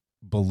they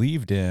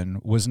believed in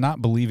was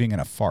not believing in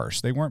a farce.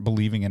 They weren't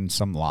believing in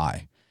some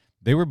lie.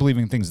 They were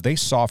believing things they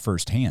saw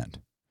firsthand.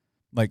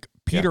 Like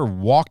Peter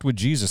walked with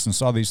Jesus and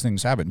saw these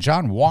things happen.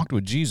 John walked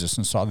with Jesus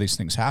and saw these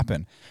things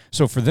happen.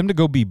 So for them to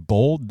go be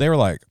bold, they were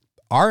like,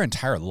 our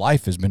entire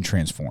life has been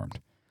transformed.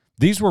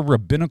 These were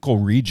rabbinical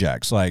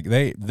rejects. Like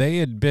they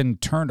had been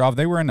turned off.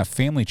 They were in a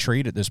family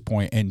trade at this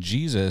point, and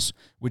Jesus,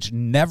 which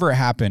never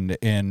happened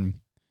in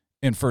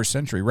first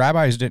century.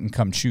 Rabbis didn't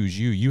come choose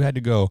you. You had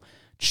to go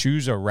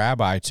choose a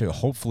rabbi to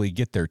hopefully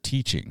get their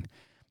teaching.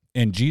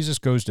 And Jesus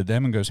goes to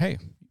them and goes, hey,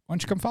 why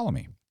don't you come follow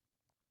me?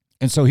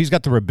 And so he's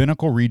got the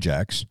rabbinical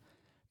rejects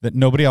that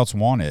nobody else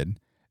wanted,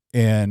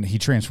 and he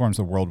transforms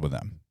the world with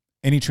them.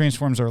 And he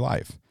transforms their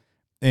life.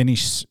 And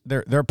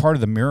they're part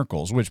of the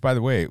miracles, which, by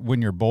the way,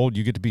 when you're bold,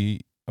 you get to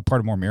be a part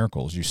of more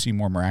miracles. You see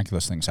more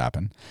miraculous things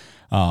happen.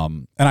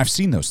 And I've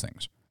seen those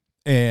things.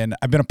 And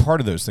I've been a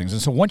part of those things.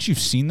 And so once you've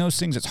seen those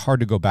things, it's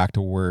hard to go back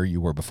to where you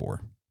were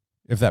before,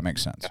 if that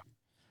makes sense.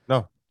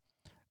 No.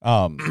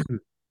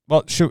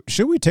 Well,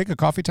 should we take a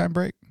coffee time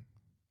break?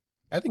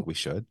 I think we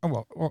should.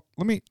 Oh, well,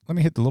 let me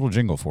hit the little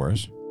jingle for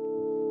us.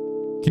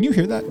 Can you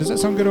hear that? Does that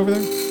sound good over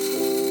there?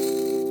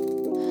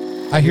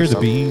 I hear the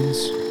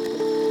beans.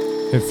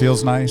 It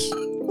feels nice.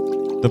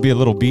 There'll be a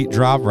little beat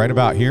drop right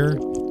about here.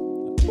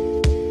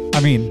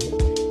 I mean,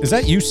 is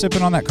that you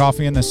sipping on that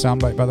coffee in this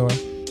soundbite, by the way?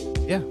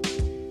 Yeah.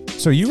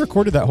 So you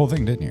recorded that whole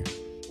thing, didn't you?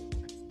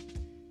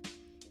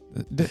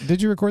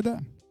 Did you record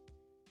that?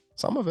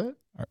 Some of it.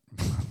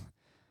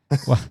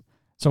 Well,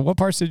 so what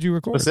parts did you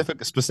record?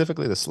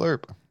 Specifically the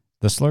slurp.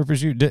 The slurp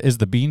is you? Is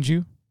the beans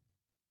you?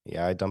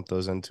 Yeah, I dumped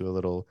those into a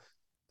little.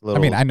 I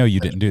mean, I know you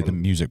didn't do the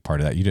music part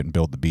of that. You didn't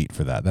build the beat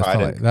for that.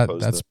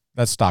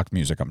 That's stock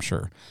music, I'm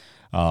sure.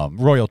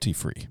 Royalty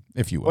free,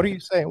 if you will. What are you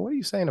saying? What are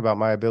you saying about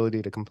my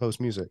ability to compose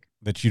music?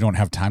 That you don't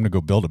have time to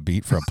go build a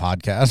beat for a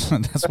podcast?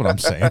 That's what I'm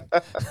saying.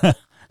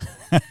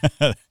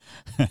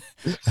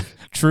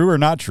 True or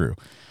not true?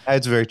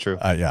 It's very true.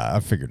 Yeah,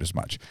 I figured as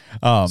much.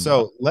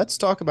 So let's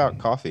talk about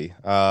coffee.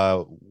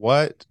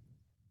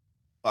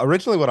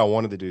 Originally what I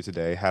wanted to do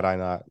today, had I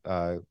not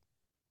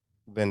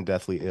been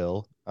deathly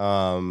ill,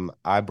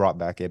 I brought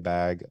back a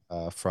bag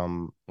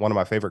from one of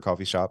my favorite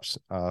coffee shops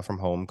from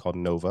home called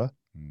Nova.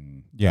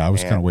 Yeah, I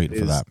was kind of waiting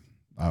for that.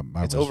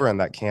 It's over in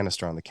that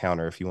canister on the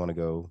counter if you want to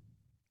go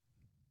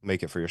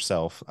make it for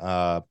yourself.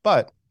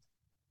 But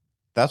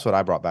that's what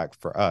I brought back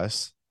for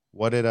us.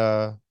 What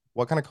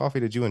kind of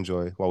coffee did you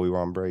enjoy while we were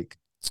on break?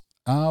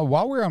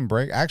 While we were on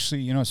break,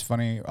 actually, it's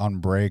funny. On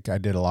break, I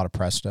did a lot of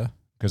Presta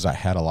because I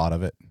had a lot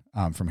of it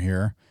from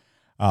here,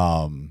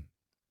 and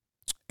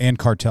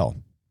Cartel.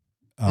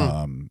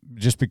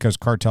 Just because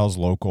Cartel's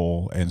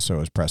local, and so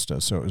is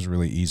Presta, so it was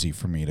really easy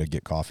for me to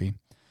get coffee.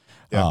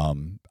 Yeah.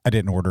 I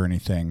didn't order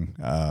anything.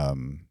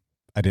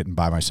 I didn't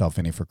buy myself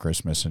any for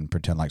Christmas and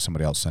pretend like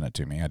somebody else sent it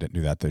to me. I didn't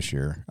do that this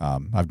year.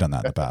 I've done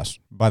that in the past.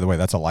 By the way,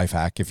 that's a life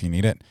hack if you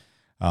need it.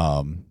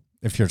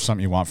 If you're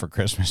something you want for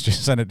Christmas,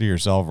 just send it to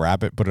yourself,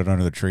 wrap it, put it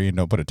under the tree, and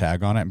don't put a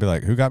tag on it, and be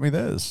like, "Who got me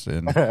this?"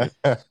 And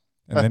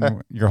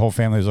then your whole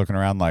family is looking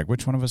around like,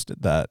 "Which one of us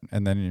did that?"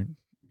 And then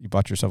you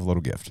bought yourself a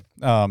little gift.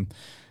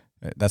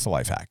 That's a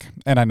life hack.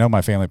 And I know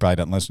my family probably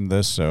doesn't listen to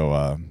this,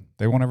 so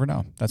they won't ever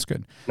know. That's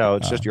good. No,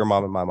 it's just your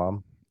mom and my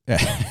mom. Yeah,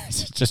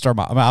 it's just our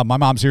mom. My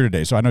mom's here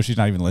today, so I know she's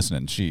not even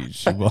listening. She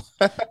will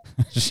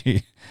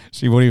she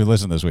won't even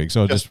listen this week.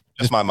 So Just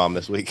my mom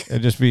this week.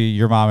 it'd just be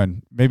your mom,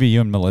 and maybe you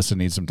and Melissa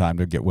need some time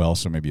to get well,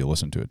 so maybe you'll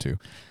listen to it too.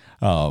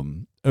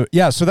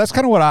 Yeah, so that's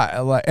kind of what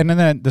I like. And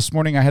then this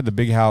morning I had the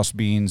Big House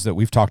beans that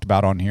we've talked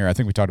about on here. I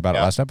think we talked about it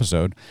last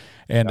episode,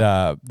 and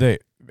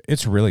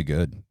it's really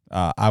good.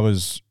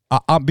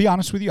 I'll be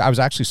honest with you, I was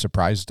actually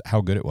surprised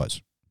how good it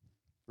was.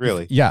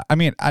 Really? Yeah, I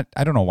mean,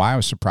 I don't know why I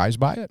was surprised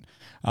by it,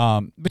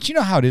 but you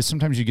know how it is.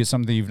 Sometimes you get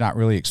something you've not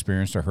really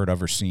experienced or heard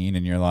of or seen,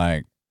 and you're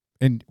like,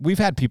 and we've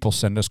had people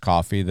send us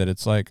coffee that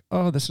it's like,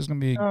 oh, this is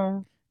going to be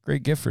a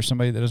great gift for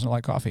somebody that doesn't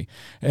like coffee.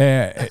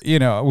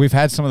 We've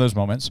had some of those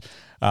moments,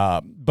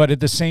 but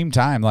at the same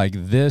time, like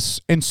this,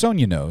 and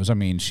Sonia knows. I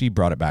mean, she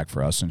brought it back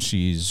for us, and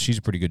she's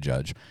a pretty good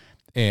judge,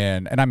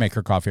 and I make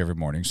her coffee every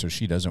morning, so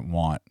she doesn't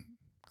want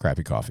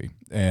crappy coffee,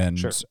 and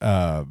Sure.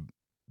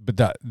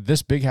 But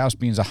this Big House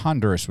beans, a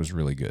Honduras was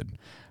really good.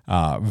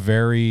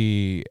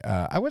 Very,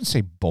 I wouldn't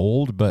say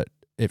bold, but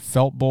it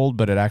felt bold,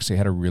 but it actually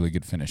had a really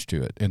good finish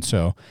to it. And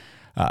so,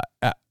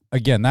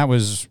 again,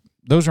 those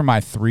are my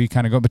three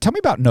kind of go. But tell me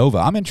about Nova.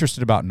 I'm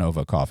interested about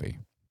Nova coffee.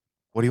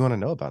 What do you want to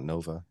know about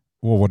Nova?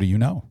 Well, what do you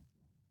know?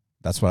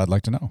 That's what I'd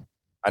like to know.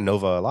 I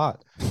Nova a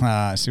lot.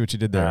 I see what you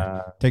did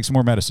there. Take some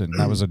more medicine.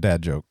 That was a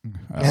dad joke.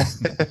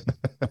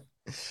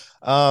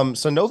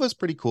 So Nova's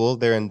pretty cool.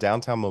 They're in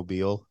downtown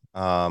Mobile.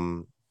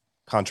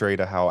 Contrary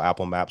to how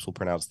Apple Maps will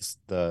pronounce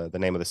the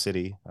name of the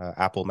city,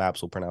 Apple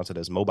Maps will pronounce it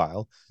as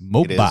Mobile.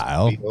 It is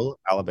Mobile,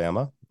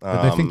 Alabama.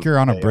 Did they think you're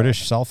on a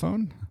British cell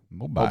phone?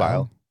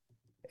 Mobile.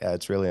 Yeah,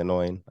 it's really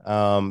annoying.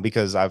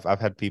 Because I've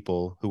had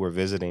people who were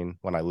visiting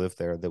when I lived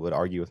there that would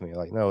argue with me,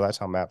 like, no, that's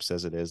how Maps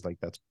says it is. Like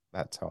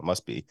that's how it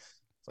must be.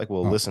 It's like,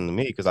 well, listen to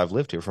me, because I've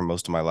lived here for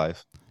most of my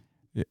life.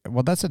 Yeah,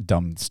 well, that's a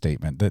dumb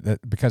statement.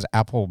 That because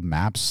Apple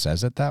Maps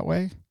says it that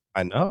way.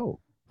 I know.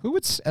 Who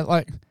would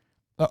like?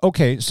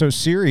 Okay, so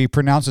Siri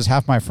pronounces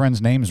half my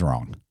friends' names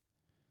wrong.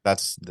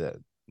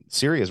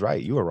 Siri is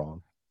right. You were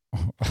wrong.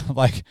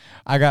 Like,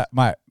 I got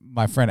my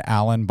friend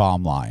Alan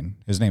Baumline.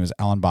 His name is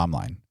Alan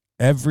Baumline.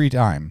 Every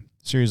time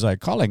Siri's like,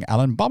 calling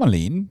Alan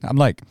Baumeline, I'm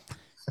like,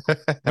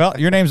 well,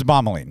 your name's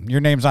Baumeline.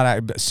 Your name's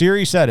not.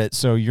 Siri said it,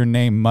 so your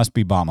name must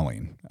be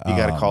Baumeline. You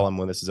got to call him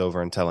when this is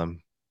over and tell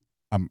him.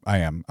 I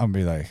am. I'm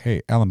gonna be like,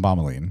 hey, Alan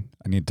Baumeline,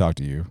 I need to talk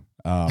to you.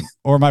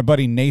 Or my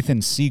buddy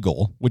Nathan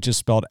Siegel, which is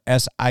spelled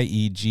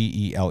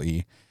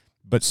Siegele.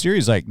 But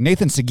Siri's like,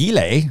 Nathan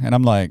Segile. And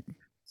I'm like,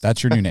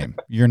 that's your new name.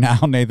 You're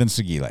now Nathan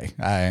Segile.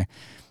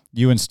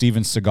 You and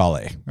Steven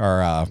Segale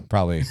are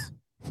probably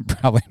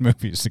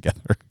movies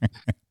together.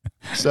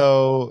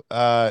 So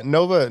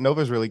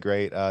Nova's really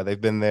great.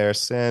 They've been there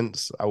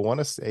since, I want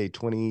to say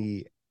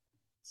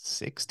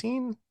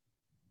 2016,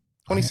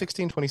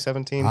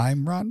 2017.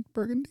 I'm Ron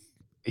Burgundy.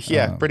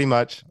 Yeah, pretty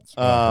much.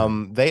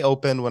 They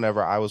opened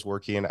whenever I was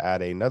working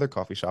at another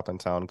coffee shop in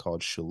town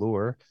called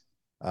Chaleur.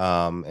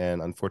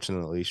 And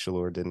unfortunately,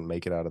 Chaleur didn't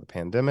make it out of the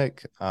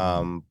pandemic.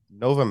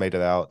 Nova made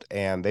it out,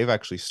 and they've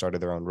actually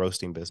started their own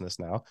roasting business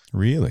now.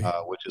 Really?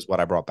 Which is what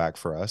I brought back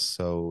for us.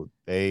 So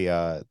they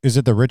is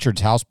it the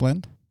Richard's House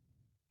blend?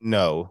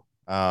 No.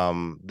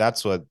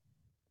 That's what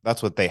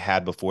they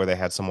had before. They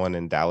had someone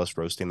in Dallas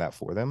roasting that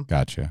for them.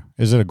 Gotcha.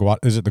 Is it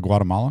the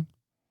Guatemalan?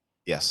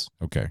 Yes.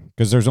 Okay.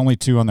 Because there's only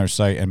 2 on their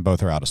site, and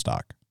both are out of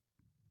stock.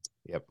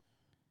 Yep.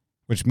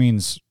 Which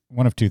means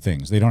one of 2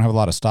 things: they don't have a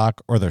lot of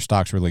stock, or their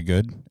stock's really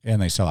good and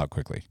they sell out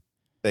quickly.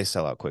 They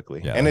sell out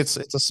quickly. Yeah, and it's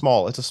a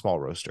small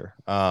roaster.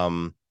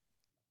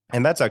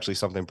 And that's actually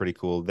something pretty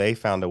cool. They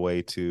found a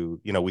way to,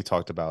 we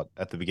talked about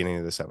at the beginning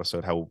of this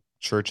episode how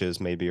churches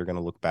maybe are going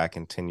to look back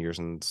in 10 years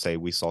and say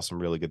we saw some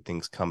really good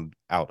things come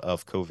out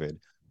of COVID,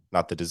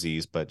 not the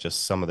disease, but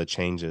just some of the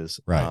changes.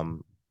 Right.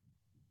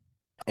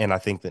 And I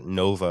think that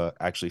Nova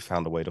actually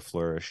found a way to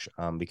flourish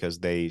because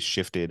they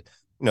shifted,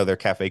 their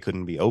cafe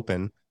couldn't be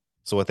open.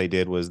 So what they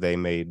did was they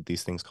made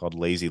these things called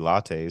lazy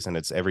lattes, and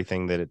it's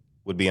everything that it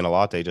would be in a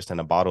latte, just in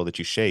a bottle that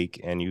you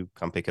shake, and you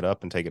come pick it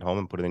up and take it home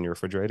and put it in your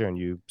refrigerator, and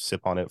you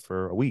sip on it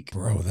for a week.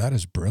 Bro, that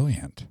is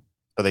brilliant.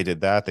 So they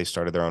did that. They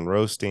started their own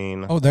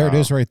roasting. Oh, there it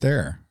is right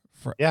there.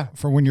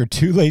 For when you're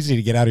too lazy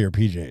to get out of your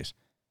PJs.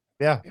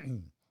 Yeah.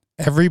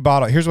 Every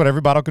bottle, here's what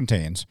every bottle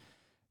contains: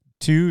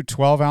 2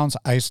 12-ounce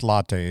iced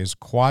lattes,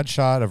 quad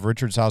shot of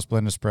Richard's House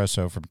Blend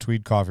Espresso from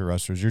Tweed Coffee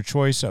Roasters, your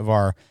choice of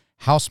our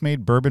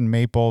house-made bourbon,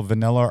 maple,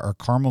 vanilla, or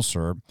caramel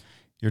syrup,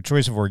 your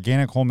choice of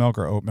organic whole milk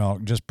or oat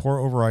milk. Just pour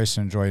over ice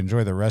and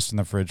enjoy the rest in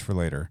the fridge for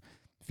later.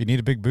 If you need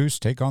a big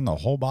boost, take on the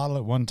whole bottle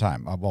at one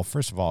time. Well,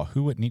 first of all,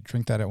 who wouldn't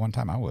drink that at one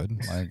time? I would.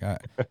 Like,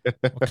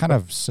 what kind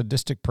of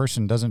sadistic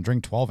person doesn't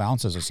drink 12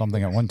 ounces of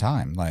something at one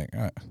time? Like,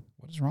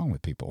 what is wrong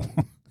with people?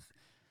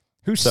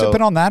 Who's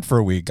sipping on that for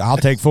a week? I'll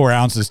take 4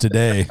 ounces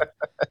today.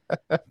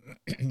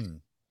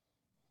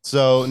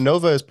 So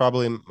Nova is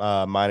probably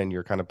mine and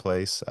your kind of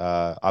place.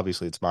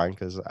 Obviously, it's mine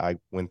because I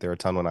went there a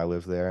ton when I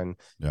lived there, and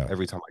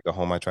every time I go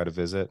home, I try to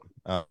visit.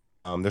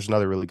 There's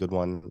another really good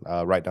one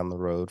right down the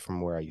road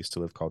from where I used to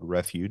live called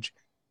Refuge.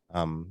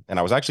 And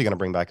I was actually going to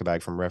bring back a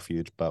bag from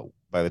Refuge, but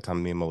by the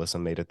time me and Melissa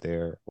made it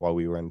there while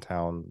we were in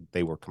town,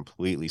 they were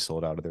completely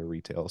sold out of their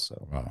retail.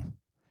 So, Wow.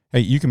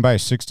 Hey, you can buy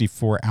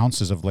 64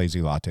 ounces of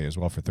Lazy Latte as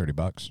well for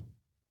 $30.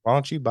 why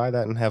don't you buy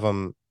that and have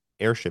them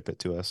airship it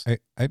to us?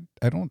 I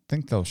don't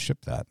think they'll ship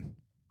that.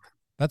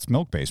 That's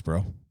milk based,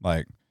 bro.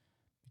 Like,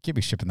 you can't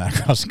be shipping that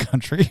across the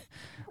country.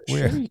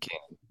 Sure, you can.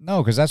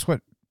 No, because that's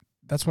what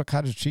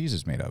cottage cheese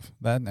is made of.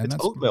 It's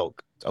oat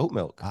milk. It's oat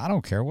milk. I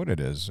don't care what it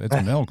is. It's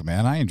milk,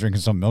 man. I ain't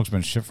drinking some milk's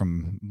been shipped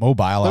from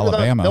Mobile, Put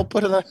Alabama. They'll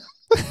put it on.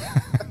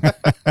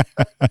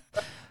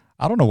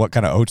 I don't know what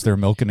kind of oats they're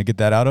milking to get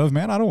that out of,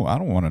 man. I don't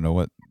want to know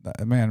what,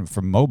 man,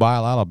 from Mobile,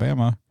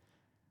 Alabama.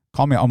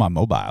 Call me on my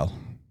mobile.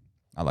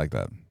 I like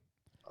that.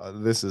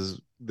 This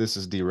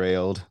is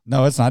derailed.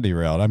 No, it's not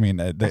derailed. I mean,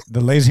 the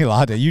Lazy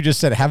Latte. You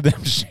just said have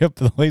them ship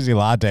the Lazy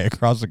Latte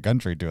across the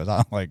country to us.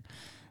 I'm like,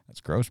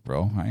 that's gross,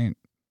 bro. I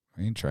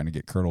ain't trying to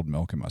get curdled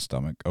milk in my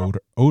stomach, oat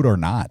or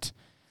not.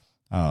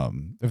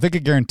 If they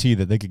could guarantee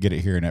that they could get it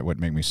here and it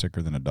wouldn't make me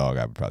sicker than a dog,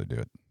 I would probably do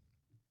it.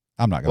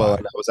 I'm not gonna. Well,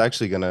 lie. I was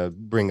actually gonna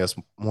bring us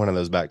one of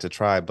those back to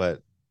try,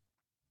 but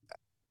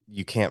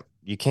you can't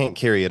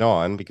carry it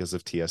on because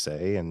of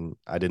TSA, and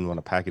I didn't want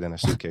to pack it in a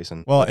suitcase.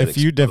 And Well, if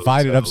you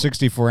divided up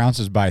 64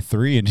 ounces by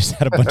 3 and just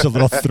had a bunch of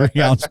little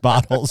 3-ounce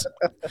bottles,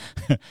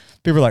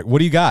 people are like, "What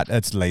do you got?"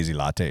 That's Lazy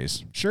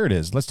Lattes. Sure, it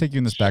is. Let's take you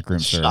in this back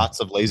room, sir.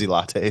 Shots of Lazy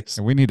Lattes.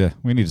 We need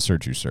to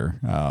search you, sir.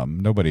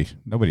 Nobody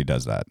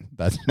does that.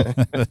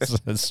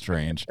 That's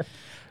strange.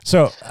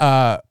 So,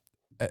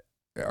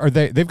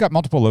 they've got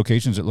multiple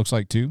locations, it looks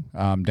like, too,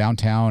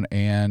 downtown,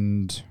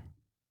 and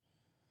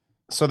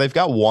So they've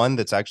got one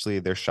that's actually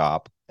their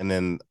shop, and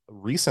then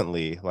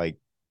recently, like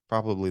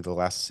probably the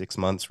last 6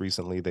 months,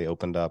 recently they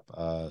opened up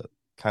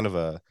kind of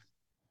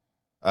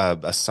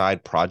a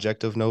side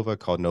project of Nova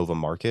called Nova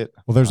Market.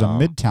 well, there's a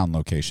Midtown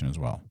location as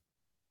well.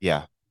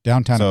 Yeah,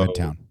 Downtown So- and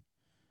Midtown.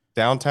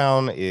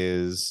 downtown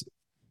is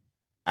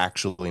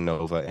actually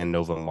Nova, and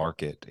Nova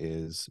Market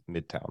is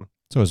Midtown.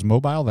 So is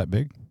Mobile that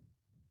big?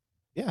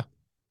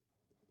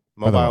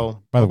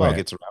 Mobile, by the Mobile way-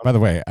 gets around. By the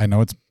way, I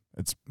know it's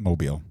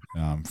Mobile.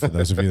 For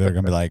those of you that are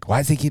gonna be like, "Why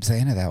does he keep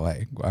saying it that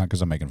way?"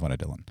 Because I'm making fun of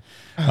Dylan.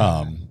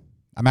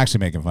 I'm actually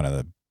making fun of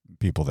the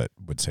people that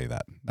would say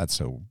that. That's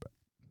so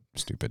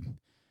stupid.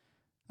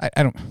 I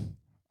don't.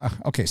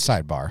 Okay,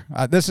 sidebar.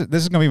 This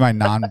is gonna be my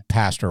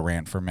non-pastor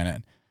rant for a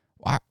minute.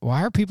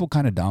 Why are people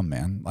kind of dumb,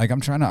 man? Like,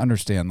 I'm trying to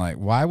understand. Like,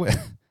 why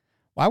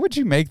would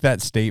you make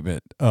that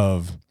statement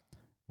of,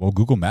 well,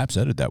 Google Maps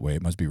said it that way,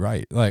 it must be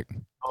right. Like,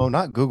 Oh,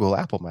 not Google,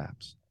 Apple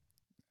Maps.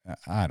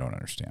 I don't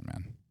understand,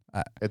 man.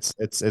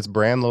 It's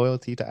brand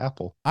loyalty to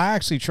Apple. I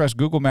actually trust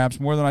Google Maps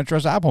more than I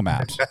trust Apple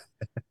Maps.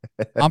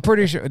 I'm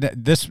pretty sure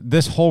that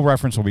this whole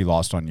reference will be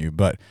lost on you,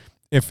 but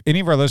if any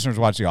of our listeners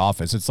watch The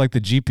Office, it's like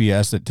the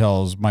GPS that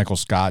tells Michael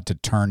Scott to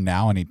turn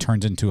now, and he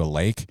turns into a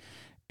lake,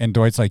 and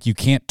Dwight's like, "You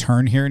can't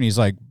turn here," and he's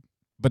like,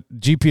 "But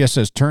GPS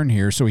says turn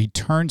here," so he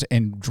turns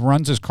and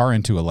runs his car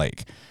into a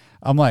lake.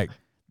 I'm like,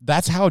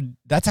 that's how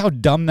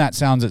dumb that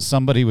sounds, that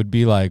somebody would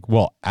be like,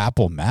 "Well,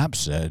 Apple Maps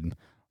said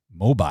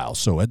Mobile,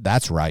 so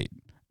that's right."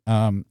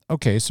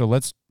 Okay, so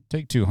let's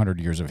take 200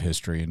 years of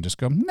history and just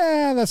go,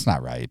 nah, that's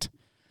not right.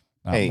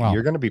 Hey, well,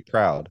 you're going to be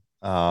proud.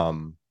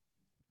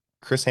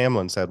 Chris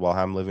Hamlin said while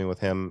I'm living with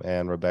him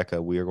and Rebecca,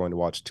 we are going to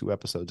watch 2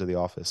 episodes of The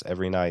Office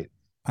every night.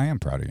 I am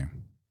proud of you.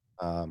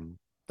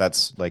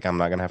 That's like, I'm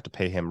not going to have to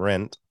pay him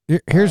rent.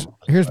 Here's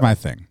my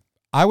thing.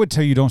 I would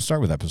tell you don't start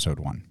with episode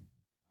 1.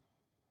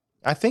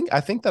 I think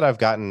that I've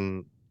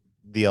gotten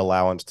the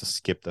allowance to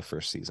skip the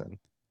first season.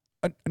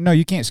 No,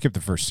 you can't skip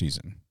the first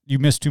season. You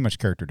miss too much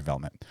character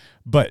development.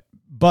 But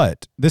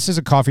this is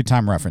a coffee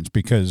time reference,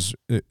 because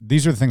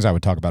these are the things I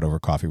would talk about over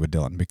coffee with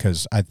Dylan,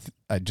 because I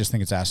just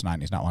think it's asinine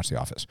he's not watched The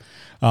Office.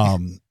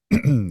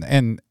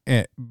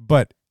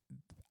 But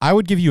I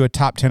would give you a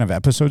top 10 of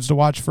episodes to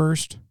watch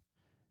first,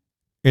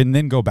 and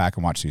then go back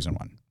and watch season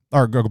 1,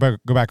 or go back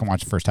and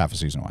watch the first half of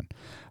season 1.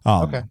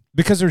 Okay.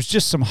 Because there's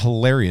just some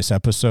hilarious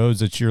episodes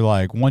that you're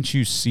like, once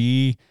you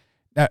see,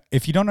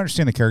 if you don't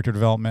understand the character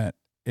development,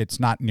 it's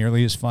not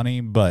nearly as funny,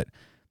 but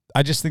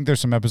I just think there's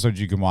some episodes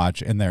you can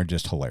watch and they're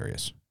just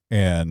hilarious.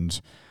 And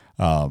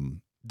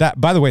that,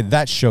 by the way,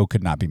 that show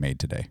could not be made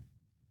today.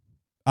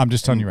 I'm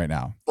just telling you right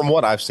now. From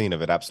what I've seen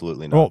of it,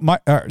 absolutely not. Well,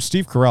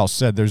 Steve Carell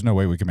said there's no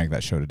way we can make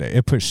that show today.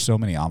 It pushed so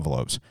many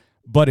envelopes,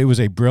 but it was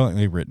a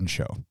brilliantly written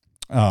show.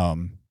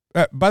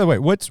 By the way,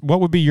 what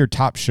would be your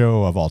top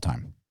show of all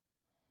time?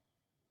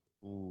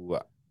 Ooh,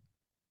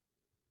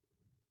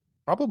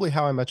 probably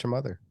How I Met Your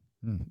Mother.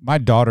 My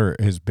daughter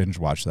has binge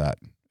watched that.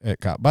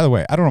 By the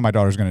way, I don't know what my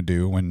daughter's going to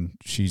do when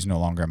she's no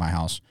longer at my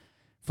house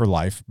for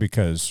life,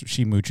 because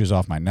she mooches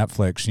off my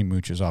Netflix, she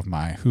mooches off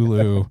my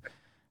Hulu,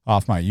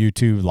 off my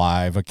YouTube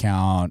Live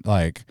account.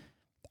 Like,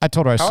 I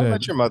told her, How I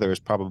Met Your Mother is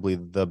probably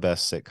the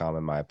best sitcom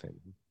in my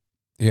opinion.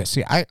 Yeah,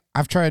 see,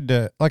 I've tried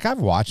to, like,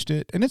 I've watched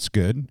it and it's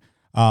good.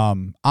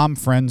 I'm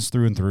Friends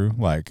through and through.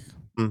 Like,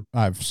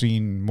 I've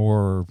seen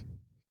more.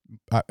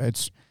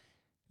 It's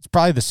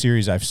probably the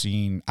series I've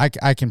seen. I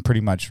can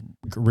pretty much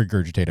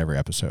regurgitate every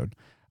episode.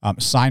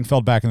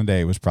 Seinfeld back in the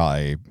day was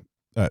probably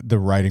the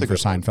writing for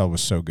Seinfeld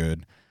was so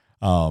good.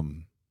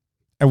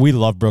 And we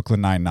love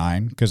Brooklyn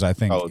Nine-Nine because I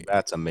think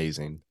that's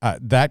amazing.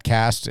 That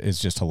cast is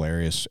just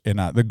hilarious. And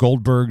the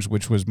Goldbergs,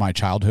 which was my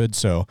childhood,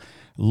 so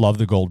love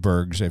the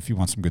Goldbergs if you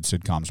want some good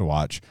sitcoms to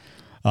watch.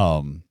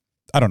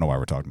 I don't know why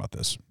we're talking about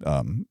this.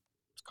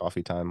 It's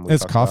coffee time.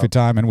 It's coffee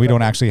time, and we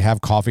don't actually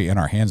have coffee in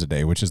our hands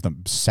today, which is the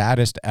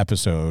saddest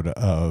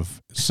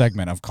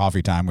segment of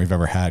coffee time we've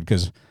ever had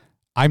because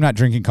I'm not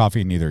drinking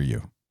coffee, and neither are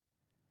you.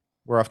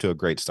 We're off to a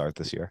great start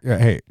this year. Yeah,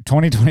 hey,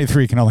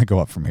 2023 can only go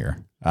up from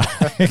here.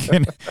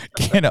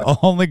 can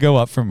only go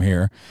up from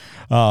here.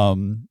 All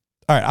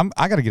right,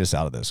 I got to get us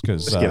out of this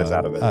because get us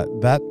out of it.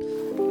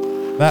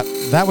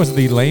 That was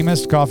the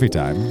lamest coffee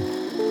time.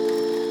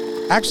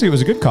 Actually, it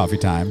was a good coffee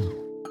time.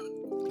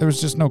 There was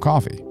just no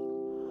coffee.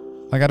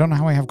 Like, I don't know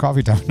how we have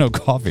coffee time with no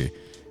coffee.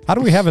 How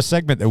do we have a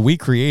segment that we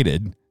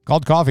created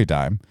called Coffee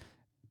Time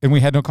and we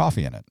had no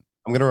coffee in it?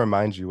 I'm going to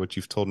remind you what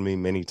you've told me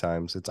many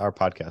times. It's our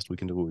podcast. We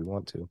can do what we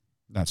want to.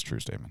 That's a true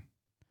statement.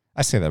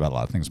 I say that about a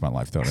lot of things in my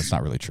life, though, and it's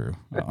not really true.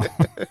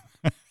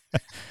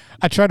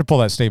 I try to pull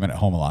that statement at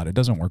home a lot. It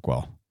doesn't work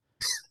well.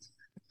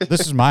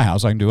 This is my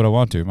house. I can do what I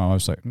want to. My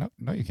wife's like, no,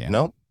 you can't.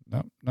 No,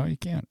 you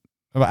can't.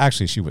 Well,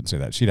 actually, she wouldn't say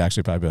that. She'd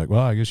actually probably be like, well,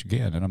 I guess you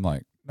can. And I'm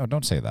like, no,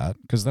 don't say that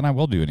because then I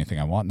will do anything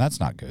I want, and that's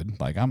not good.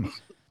 Like,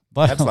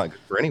 that's not good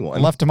for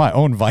anyone. Left to my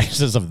own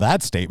vices of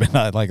that statement,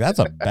 that's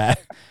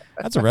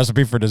a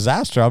recipe for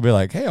disaster. I'll be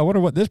like, hey, I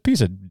wonder what this piece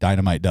of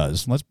dynamite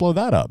does. Let's blow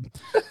that up.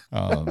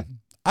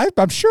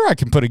 I'm sure I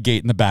can put a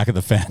gate in the back of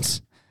the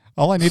fence.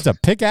 All I need is a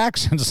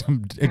pickaxe and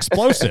some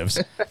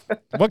explosives.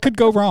 What could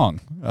go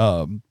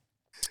wrong?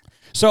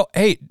 So,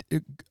 hey,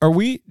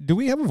 do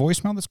we have a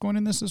voicemail that's going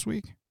in this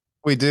week?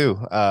 We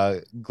do.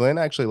 Glenn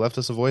actually left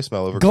us a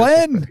voicemail over.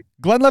 Glenn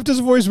left us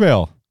a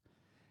voicemail.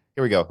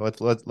 Here we go.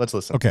 Let's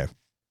listen. Okay.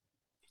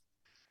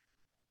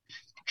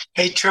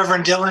 Hey, Trevor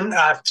and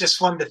Dylan, just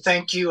wanted to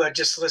thank you. I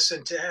just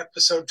listened to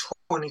episode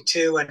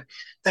 22, and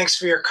thanks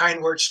for your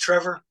kind words,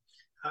 Trevor.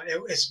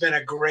 It's been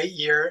a great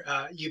year.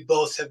 You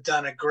both have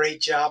done a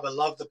great job. I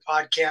love the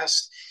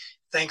podcast.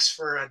 Thanks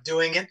for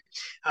doing it.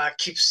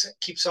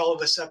 Keeps all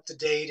of us up to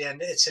date,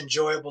 and it's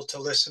enjoyable to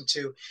listen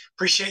to.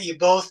 Appreciate you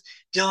both.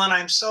 Dylan,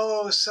 I'm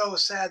so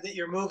sad that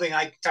you're moving.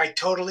 I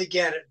totally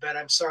get it, but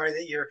I'm sorry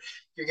that you're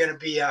going to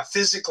be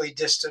physically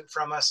distant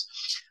from us.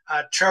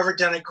 Trevor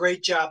done a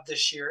great job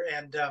this year,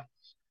 and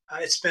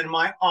it's been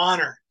my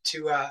honor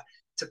to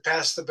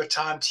pass the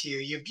baton to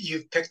you.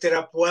 You've picked it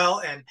up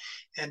well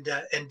and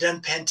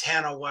done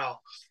Pantano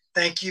well.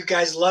 Thank you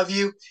guys. Love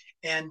you,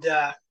 and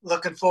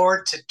looking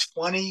forward to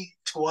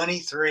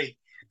 2023.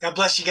 God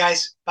bless you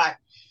guys. Bye.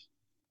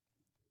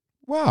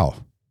 Wow,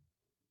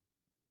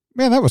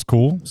 man, that was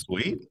cool.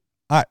 Sweet.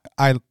 I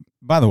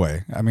by the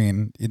way, I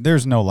mean,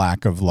 there's no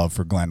lack of love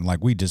for Glenn.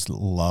 Like, we just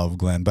love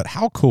Glenn, but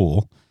how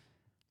cool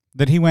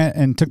that he went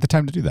and took the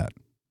time to do that.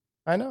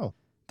 I know.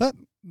 That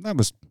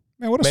was,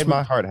 man, what a made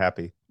my heart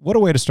happy. What a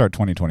way to start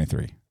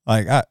 2023.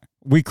 Like,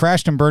 we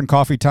crashed and burned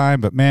coffee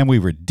time, but man, we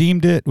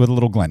redeemed it with a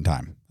little Glenn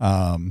time.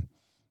 That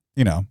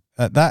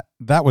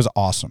was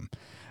awesome.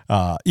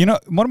 One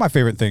of my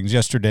favorite things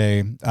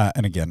yesterday,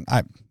 and again,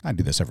 I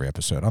do this every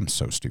episode. I'm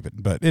so stupid,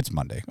 but it's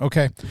Monday.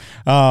 Okay.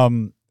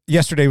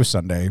 Yesterday was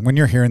Sunday. When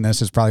you're hearing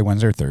this, it's probably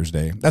Wednesday or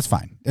Thursday. That's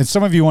fine. And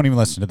some of you won't even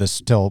listen to this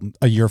till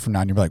a year from now,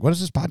 and you'll be like, what is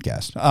this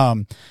podcast?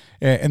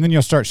 And then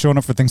you'll start showing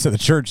up for things at the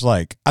church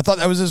like, I thought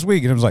that was this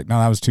week. And it was like, no,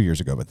 that was 2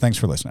 years ago, but thanks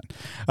for listening.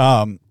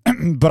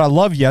 But I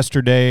love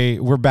yesterday.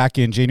 We're back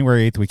in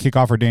January 8th. We kick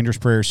off our Dangerous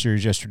Prayer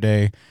series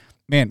yesterday.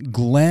 Man,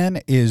 Glenn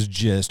is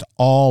just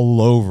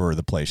all over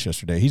the place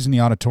yesterday. He's in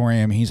the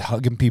auditorium. He's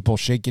hugging people,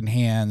 shaking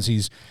hands.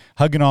 He's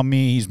hugging on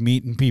me. He's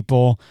meeting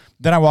people.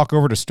 Then I walk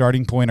over to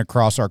Starting Point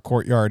across our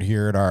courtyard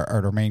here at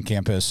our main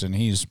campus, and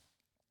he's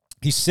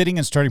sitting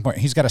in Starting Point.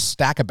 He's got a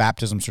stack of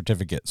baptism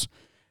certificates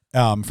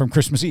from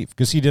Christmas Eve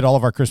because he did all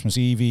of our Christmas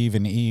Eve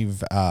and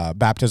Eve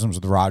baptisms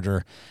with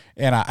Roger.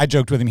 And I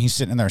joked with him. He's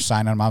sitting in there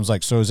signing them. I was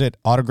like, so is it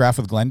autograph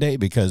with Glenn Day?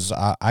 Because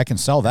I can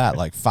sell that,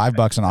 like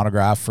 $5 an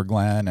autograph for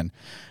Glenn. And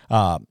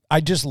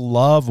I just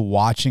love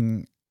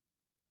watching.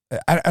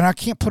 And I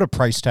can't put a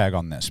price tag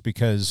on this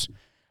because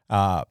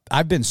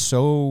I've been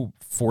so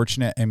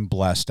fortunate and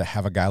blessed to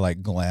have a guy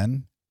like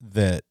Glenn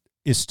that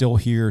is still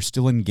here,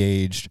 still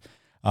engaged.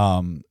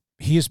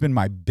 He has been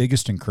my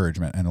biggest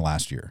encouragement in the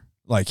last year.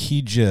 Like,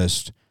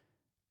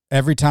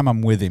 every time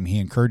I'm with him, he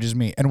encourages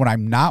me. And when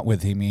I'm not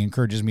with him, he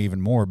encourages me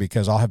even more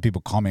because I'll have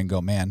people call me and go,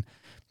 man,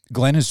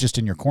 Glenn is just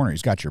in your corner.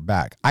 He's got your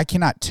back. I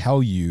cannot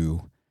tell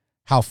you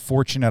how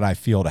fortunate I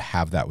feel to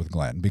have that with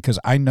Glenn because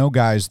I know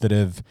guys that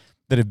have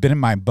been in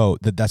my boat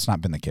that's not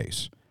been the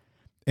case.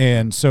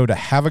 And so to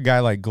have a guy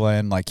like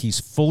Glenn, like, he's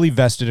fully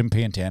vested in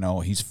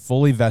Pantano. He's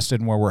fully vested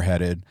in where we're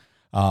headed.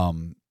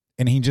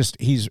 And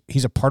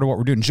he's a part of what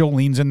we're doing.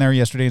 Jolene's in there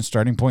yesterday in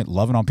Starting Point,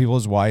 loving on people,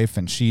 his wife,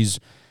 and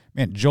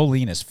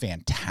Jolene is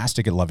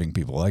fantastic at loving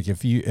people. Like,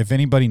 if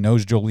anybody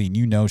knows Jolene,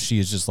 you know she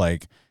is just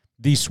like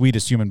the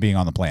sweetest human being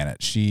on the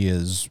planet. She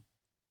is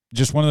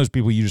just one of those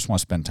people you just want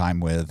to spend time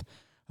with.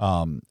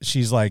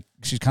 She's kind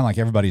of like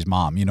everybody's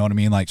mom. You know what I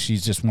mean? Like,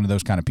 she's just one of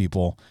those kind of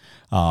people.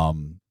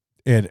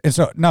 And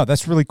so, no,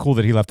 that's really cool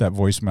that he left that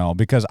voicemail,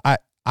 because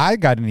I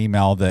got an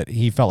email that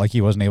he felt like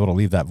he wasn't able to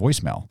leave that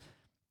voicemail.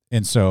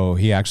 And so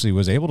he actually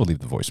was able to leave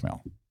the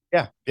voicemail.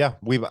 Yeah.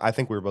 I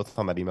think we were both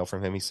on that email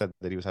from him. He said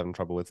that he was having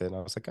trouble with it, and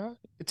I was like,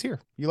 it's here.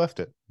 You left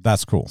it.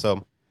 That's cool.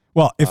 So,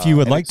 well, if you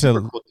would like to,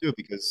 super cool too,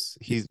 because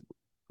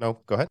no,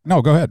 go ahead.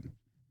 No, go ahead.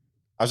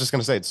 I was just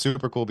gonna say it's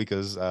super cool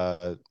because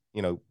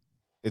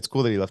it's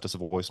cool that he left us a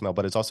voicemail,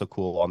 but it's also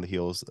cool on the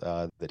heels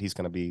that he's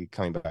gonna be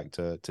coming back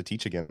to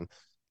teach again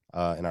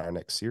in our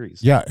next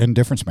series. Yeah, and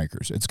Difference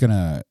Makers. It's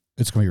gonna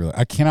be really.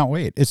 I cannot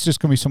wait. It's just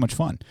gonna be so much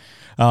fun.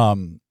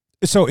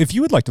 So if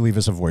you would like to leave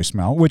us a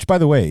voicemail, which, by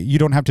the way, you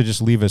don't have to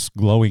just leave us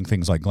glowing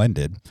things like Glenn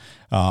did.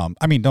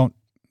 I mean, don't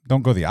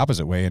go the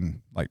opposite way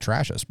and like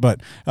trash us. But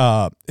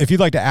if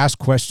you'd like to ask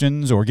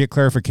questions or get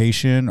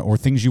clarification or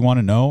things you want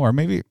to know, or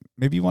maybe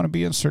you want to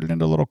be inserted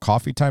into a little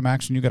coffee time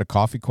action, you got a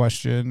coffee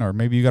question, or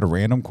maybe you got a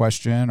random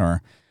question,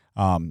 or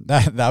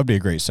that would be a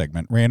great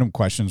segment. Random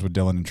questions with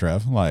Dylan and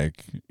Trev.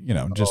 Like,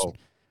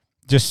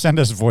 just send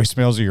us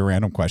voicemails of your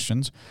random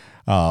questions.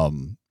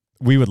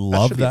 We would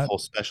love that. A whole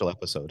special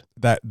episode.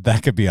 That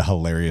could be a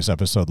hilarious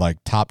episode, like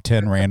top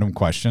 10 random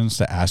questions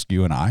to ask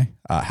you and I.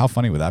 How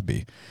funny would that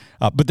be?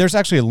 But there's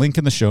actually a link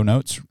in the show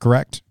notes,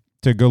 correct,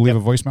 to go leave a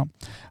voicemail.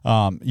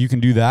 You can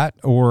do that,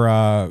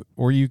 or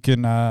you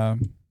can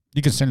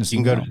send us.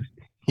 You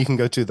can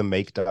go to the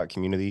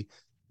make.community,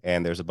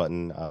 and there's a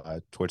button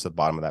towards the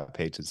bottom of that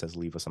page that says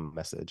 "Leave us a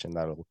message," and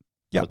that'll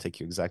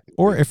take you exactly.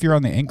 Or if you're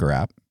on the Anchor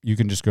app, you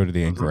can just go to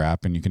the Anchor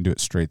app, and you can do it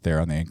straight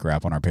there on the Anchor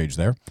app on our page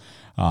there.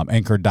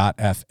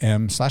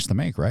 Anchor.fm/the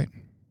make, right?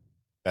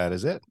 That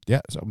is it.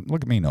 Yeah. So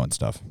look at me knowing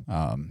stuff.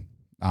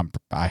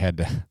 I had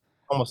to.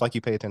 Almost like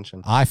you pay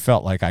attention. I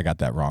felt like I got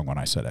that wrong when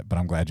I said it, but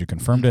I'm glad you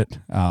confirmed it.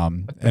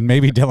 And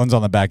maybe Dylan's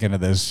on the back end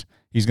of this.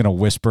 He's going to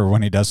whisper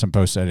when he does some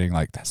post editing,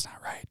 like, that's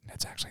not right.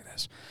 It's actually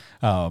this.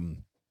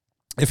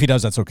 If he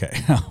does, that's okay.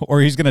 Or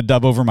he's going to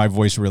dub over my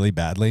voice really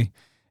badly.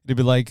 It'd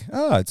be like,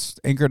 oh, it's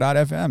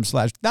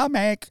anchor.fm/the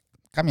make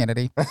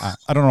community.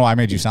 I don't know why I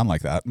made you sound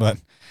like that, but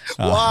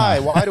why?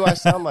 Why do I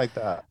sound like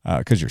that?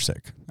 Because you're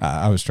sick.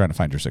 I was trying to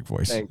find your sick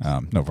voice.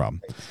 Thanks. No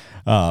problem.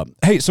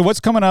 Hey, so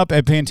what's coming up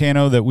at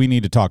Pantano that we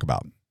need to talk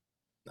about?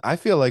 I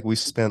feel like we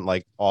spent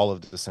like all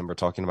of December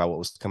talking about what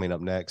was coming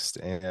up next,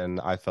 and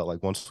I felt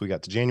like once we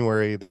got to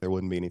January, there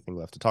wouldn't be anything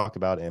left to talk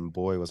about. And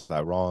boy, was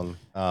I wrong.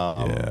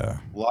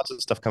 Lots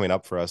of stuff coming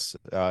up for us,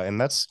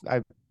 and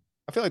I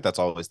feel like that's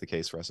always the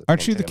case for us.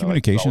 Aren't you the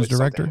communications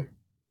director?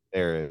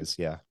 There is,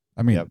 yeah.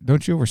 I mean,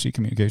 Don't you oversee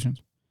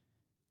communications?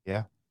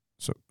 Yeah.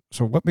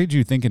 So what made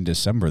you think in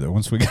December that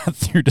once we got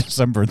through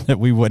December that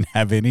we wouldn't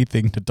have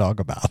anything to talk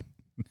about?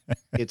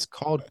 It's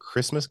called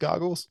Christmas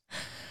goggles.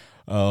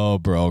 Oh,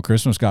 bro,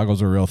 Christmas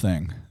goggles are a real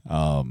thing.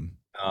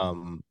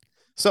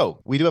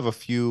 So we do have a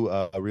few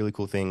really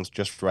cool things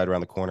just right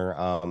around the corner.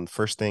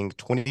 First thing,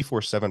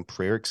 24/7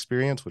 prayer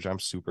experience, which I'm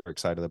super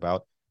excited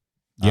about.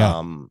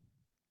 Yeah.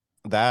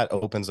 That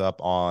opens up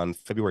on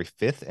February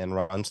 5th and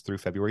runs through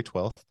February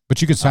 12th.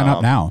 But you can sign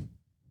up now.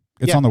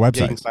 It's on the website.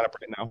 Yeah, you can sign up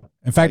right now.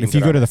 In fact, if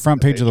you go to the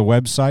front page of the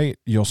website,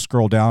 you'll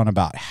scroll down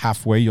about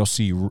halfway. You'll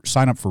see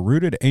sign up for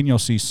Rooted, and you'll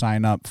see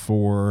sign up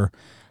for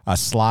a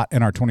slot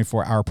in our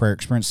 24-hour prayer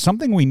experience.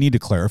 Something we need to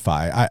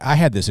clarify. I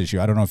had this issue.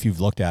 I don't know if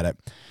you've looked at it,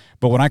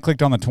 but when I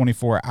clicked on the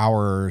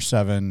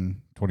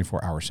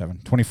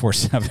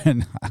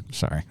 24/7, I'm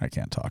sorry, I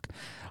can't talk.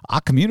 I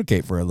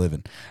communicate for a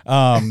living.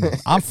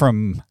 I'm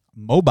from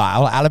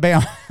Mobile,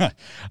 Alabama.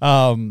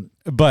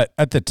 But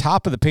at the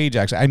top of the page,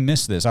 actually, I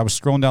missed this. I was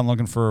scrolling down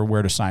looking for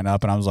where to sign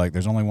up, and I was like,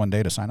 there's only one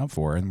day to sign up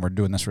for, and we're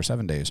doing this for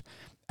 7 days.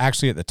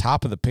 Actually, at the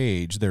top of the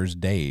page, there's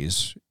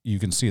days. You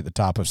can see at the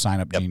top of Sign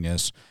Up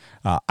Genius.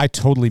 I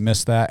totally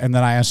missed that. And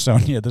then I asked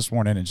Sonia this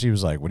morning, and she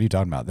was like, what are you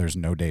talking about? There's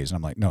no days. And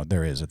I'm like, no,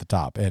 there is at the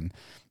top. And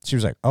she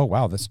was like, oh,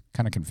 wow, that's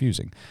kind of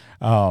confusing.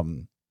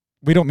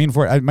 We don't mean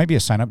for it. It might be a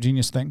Sign Up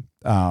Genius thing,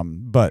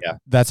 but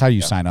that's how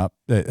you sign up.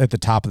 At the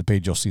top of the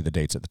page, you'll see the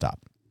dates at the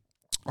top.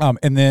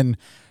 And then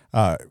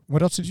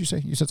what else did you say?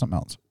 You said something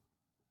else.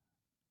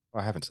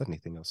 Well, I haven't said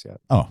anything else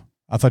yet. Oh,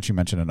 I thought you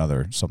mentioned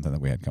something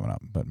that we had coming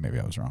up, but maybe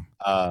I was wrong.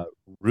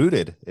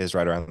 Rooted is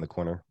right around the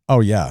corner.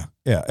 Oh, yeah.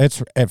 Yeah.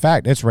 In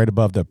fact, it's right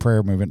above the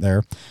prayer movement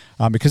there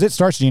because it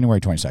starts January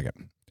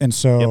 22nd. And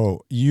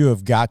so you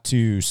have got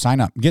to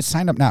sign up. Get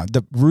signed up now.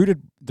 The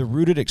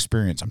Rooted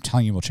experience, I'm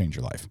telling you, will change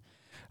your life.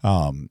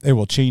 It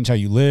will change how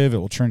you live. It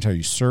will change how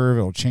you serve.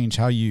 It will change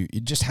how you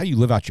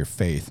live out your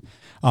faith.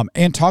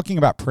 And talking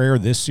about prayer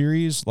this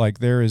series, like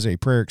there is a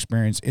prayer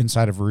experience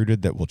inside of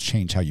Rooted that will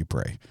change how you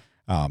pray.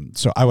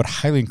 So I would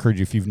highly encourage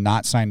you, if you've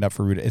not signed up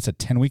for Rooted, it's a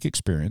 10-week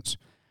experience.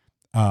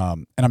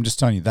 And I'm just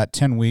telling you that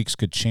 10 weeks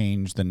could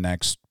change the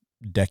next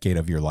decade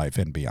of your life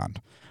and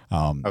beyond.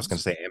 I was going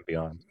to say and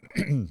beyond.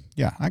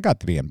 Yeah, I got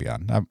to be and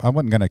beyond. I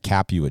wasn't going to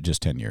cap you at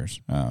just 10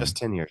 years. Just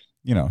 10 years.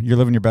 You know, you're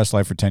living your best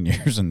life for 10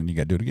 years and then you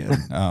got to do it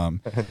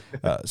again.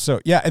 So,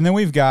 yeah. And then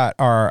we've got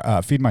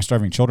our Feed My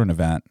Starving Children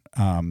event,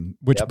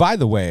 which, by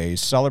the way,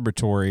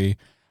 celebratory,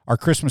 our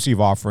Christmas Eve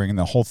offering, and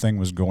the whole thing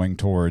was going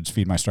towards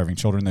Feed My Starving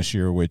Children this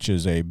year, which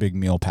is a big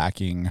meal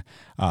packing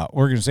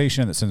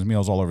organization that sends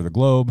meals all over the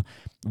globe.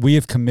 We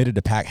have committed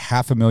to pack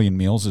 500,000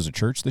 meals as a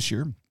church this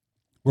year,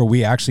 where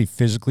we actually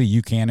physically,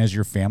 you can, as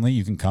your family,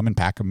 you can come and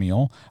pack a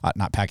meal,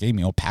 not pack a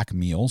meal, pack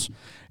meals.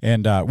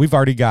 And we've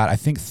already got, I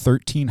think,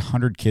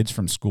 1,300 kids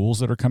from schools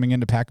that are coming in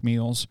to pack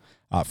meals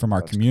from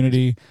our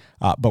community.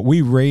 But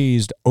we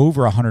raised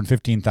over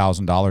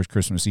 $115,000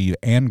 Christmas Eve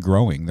and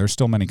growing. There's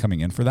still money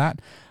coming in for that.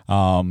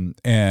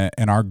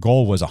 And our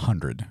goal was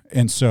 100.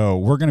 And so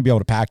we're going to be able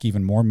to pack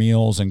even more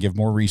meals and give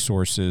more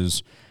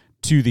resources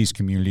to these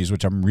communities,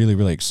 which I'm really,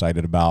 really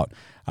excited about.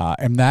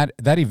 And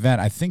that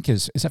event, I think,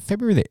 is that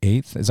February the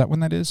 8th? Is that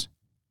when that is?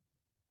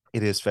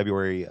 It is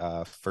February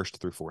 1st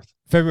through 4th.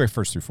 February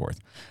 1st through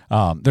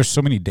 4th. There's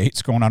so many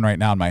dates going on right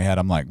now in my head.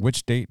 I'm like,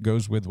 which date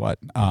goes with what?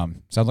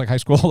 Sounds like high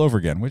school all over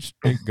again. Which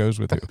date goes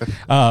with who?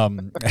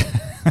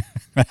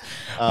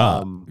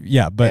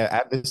 Yeah, but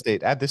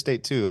at this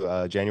date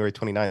too, January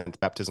 29th,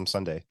 Baptism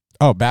Sunday.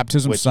 Oh,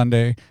 Baptism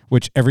Sunday,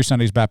 which every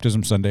Sunday is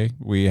Baptism Sunday.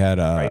 We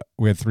had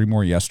we had 3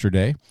 more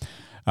yesterday,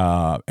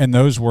 and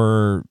those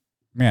were,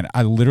 man,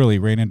 I literally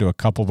ran into a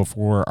couple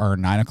before our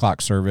 9:00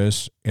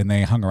 service, and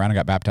they hung around and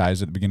got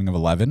baptized at the beginning of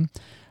 11.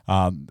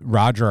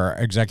 Roger, our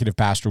executive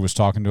pastor, was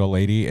talking to a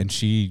lady, and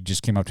she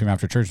just came up to him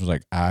after church and was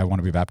like, "I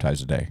want to be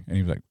baptized today," and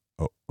he was like,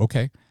 "Oh,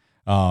 okay."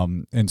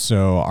 And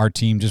so our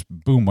team just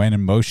went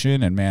in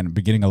motion, and man,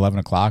 beginning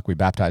 11:00, we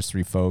baptized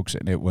 3 folks,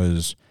 and it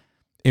was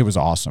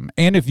awesome.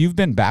 And if you've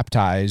been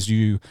baptized,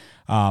 you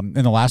in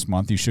the last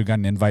month, you should have got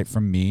an invite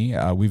from me.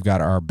 We've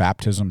got our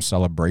baptism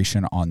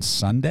celebration on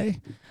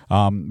Sunday,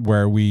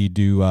 where we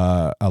do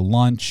a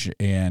lunch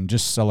and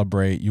just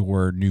celebrate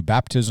your new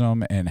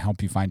baptism and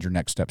help you find your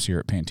next steps here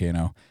at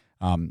Pantano.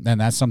 And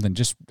that's something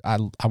just I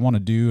want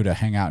to do, to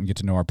hang out and get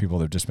to know our people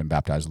that have just been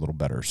baptized a little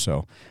better.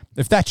 So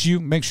if that's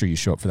you, make sure you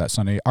show up for that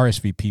Sunday.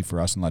 RSVP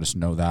for us and let us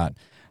know that.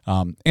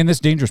 And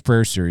this Dangerous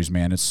Prayer series,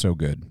 man, it's so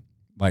good.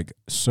 Like,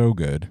 so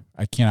good.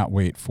 I cannot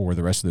wait for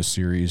the rest of this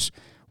series.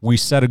 We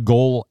set a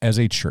goal as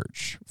a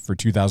church for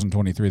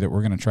 2023 that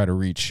we're going to try to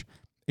reach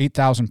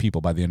 8,000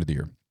 people by the end of the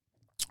year,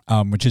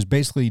 which is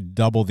basically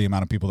double the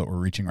amount of people that we're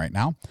reaching right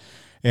now.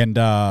 And,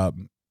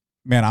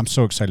 man, I'm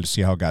so excited to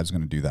see how God's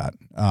going to do that.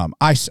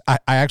 I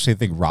actually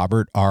think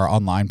Robert, our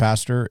online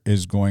pastor,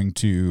 is going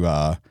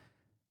to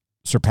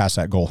surpass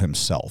that goal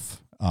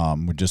himself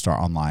with just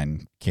our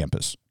online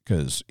campus,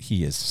 because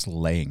he is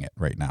slaying it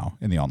right now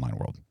in the online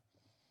world.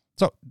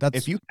 So that's,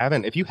 if you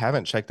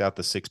haven't checked out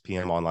the 6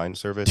 p.m. online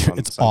service, on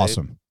it's Sunday,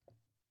 awesome.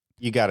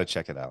 You got to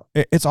check it out.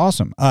 It's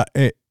awesome.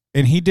 And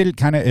he did it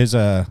kind of as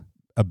a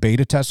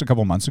beta test a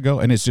couple months ago,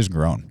 and it's just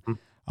grown.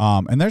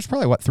 Mm-hmm. And there's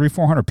probably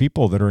 300-400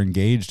 people that are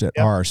engaged at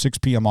our 6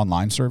 p.m.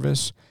 online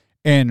service,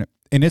 and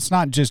it's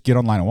not just get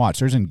online and watch.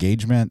 There's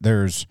engagement.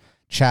 There's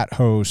chat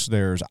hosts.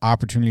 There's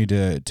opportunity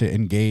to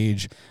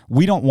engage.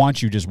 We don't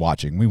want you just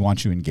watching. We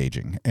want you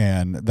engaging.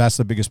 And that's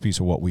the biggest piece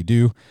of what we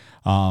do.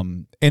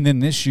 And then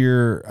this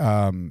year,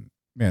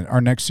 man, our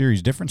next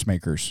series, Difference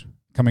Makers,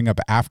 coming up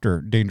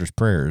after Dangerous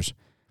Prayers.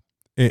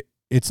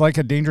 It's like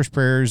a Dangerous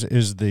Prayers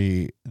is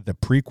the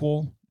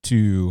prequel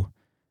to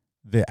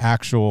the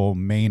actual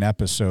main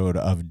episode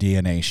of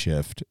DNA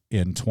Shift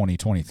in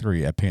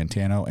 2023 at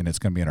Pantano, and it's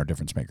going to be in our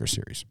Difference Makers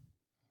series.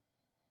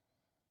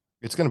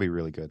 It's going to be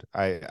really good.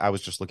 I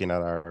was just looking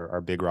at our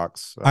Big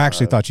Rocks. I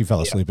actually thought you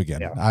fell asleep again.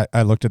 Yeah.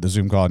 I looked at the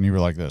Zoom call and you were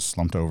like this,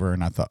 slumped over,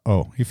 and I thought,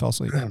 oh, he fell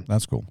asleep.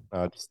 That's cool.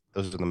 Those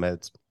are the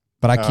meds.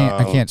 But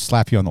I can't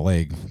slap you on the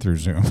leg through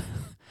Zoom.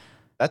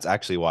 That's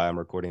actually why I'm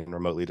recording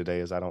remotely today,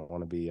 is I don't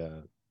want to be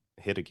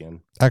hit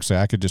again. Actually,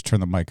 I could just turn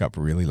the mic up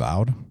really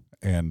loud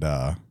and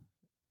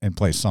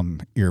play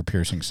some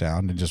ear-piercing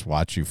sound and just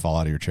watch you fall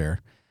out of your chair.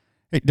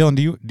 Hey, Dylan,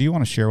 do you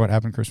want to share what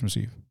happened Christmas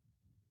Eve?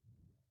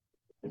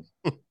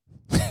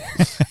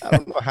 I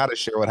don't know how to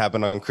share what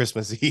happened on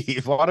Christmas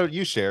Eve. Why don't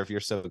you share if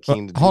you're so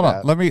keen to do Hold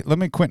that? on. Let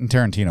me Quentin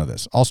Tarantino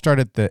this. I'll start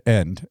at the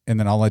end, and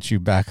then I'll let you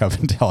back up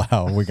and tell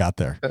how we got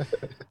there.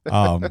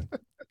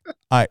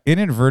 I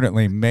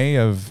inadvertently may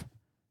have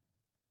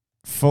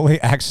fully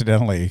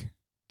accidentally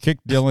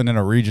kicked Dylan in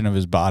a region of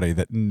his body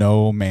that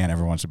no man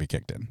ever wants to be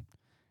kicked in.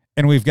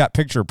 And we've got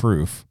picture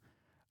proof.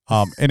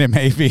 And it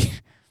may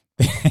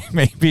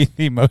be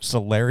the most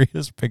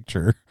hilarious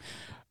picture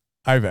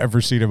I've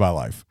ever seen in my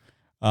life.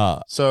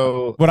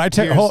 So when I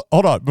tell you,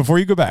 hold on, before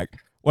you go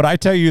back, when I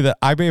tell you that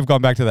I may have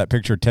gone back to that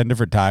picture 10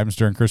 different times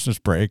during Christmas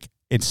break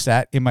and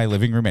sat in my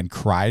living room and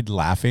cried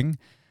laughing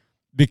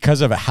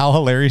because of how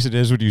hilarious it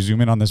is when you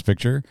zoom in on this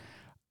picture.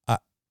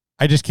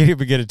 I just can't even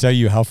begin to tell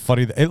you how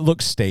funny it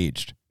looks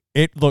staged.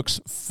 It looks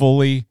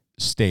fully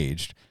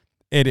staged,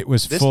 and it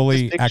was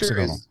fully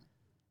accidental.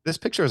 This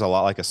picture is a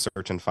lot like a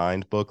search and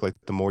find book. Like,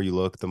 the more you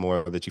look, the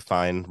more that you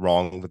find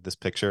wrong with this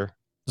picture.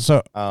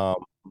 So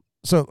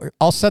So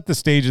I'll set the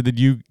stage and then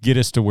you get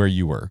us to where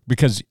you were,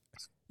 because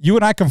you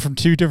and I come from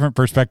two different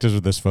perspectives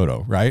with this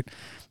photo, right?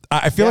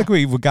 I feel like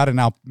we've got to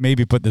now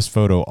maybe put this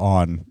photo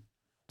on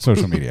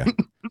social media.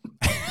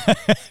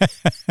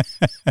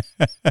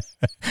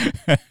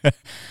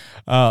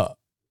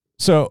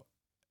 So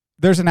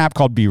there's an app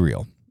called Be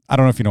Real. I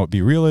don't know if you know what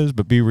Be Real is,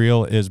 but Be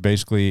Real is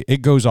basically,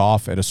 it goes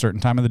off at a certain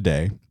time of the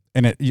day,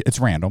 and it's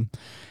random.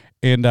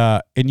 And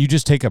you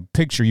just take a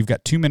picture. You've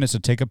got 2 minutes to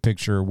take a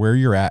picture where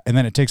you're at, and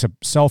then it takes a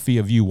selfie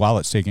of you while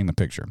it's taking the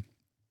picture.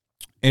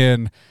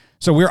 And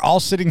so we're all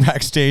sitting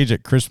backstage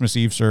at Christmas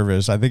Eve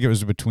service. I think it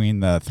was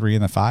between the 3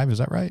 and the 5. Is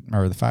that right?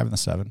 Or the 5 and the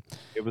 7?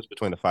 It was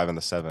between the 5 and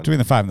the 7. Between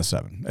the 5 and the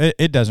 7.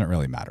 It doesn't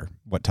really matter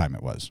what time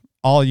it was.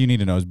 All you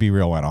need to know is Be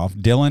Real went off.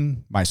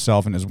 Dylan,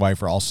 myself, and his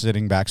wife are all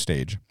sitting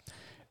backstage.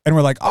 And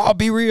we're like, oh,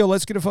 Be Real,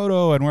 let's get a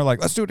photo. And we're like,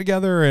 let's do it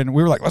together. And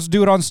we were like, let's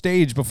do it on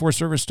stage before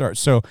service starts.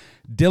 So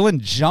Dylan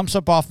jumps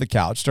up off the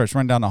couch, starts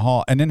running down the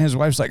hall. And then his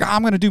wife's like,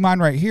 I'm going to do mine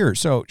right here.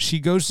 So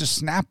she goes to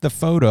snap the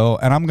photo,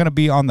 and I'm going to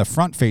be on the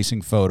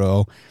front-facing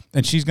photo,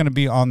 and she's going to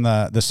be on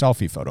the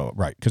selfie photo,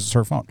 right, because it's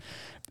her phone.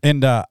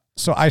 And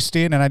so I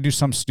stand and I do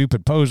some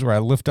stupid pose where I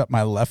lift up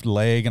my left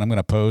leg, and I'm going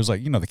to pose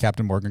like, the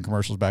Captain Morgan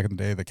commercials back in the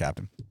day, the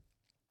Captain.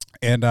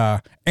 And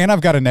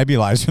I've got a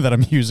nebulizer that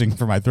I'm using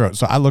for my throat.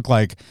 So I look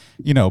like,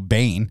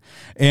 Bane.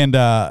 And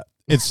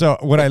it's so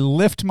when I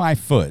lift my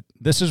foot,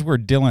 this is where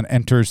Dylan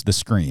enters the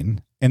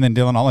screen. And then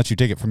Dylan, I'll let you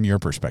take it from your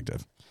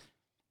perspective.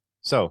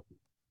 So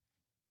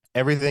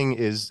everything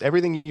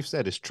you've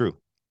said is true.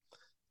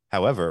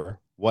 However,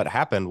 what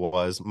happened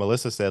was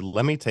Melissa said,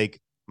 let me take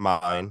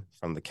mine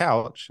from the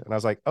couch. And I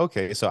was like,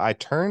 okay. So I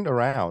turned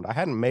around. I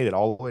hadn't made it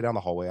all the way down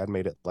the hallway. I'd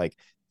made it like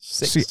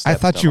 6 steps. I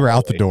thought you were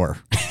out the door.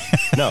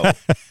 No, I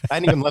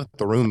hadn't even left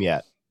the room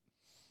yet.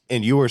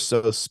 And you were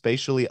so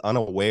spatially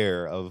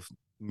unaware of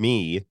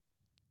me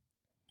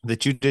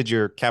that you did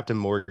your Captain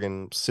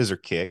Morgan scissor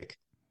kick.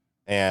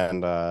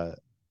 And I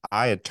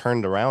had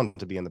turned around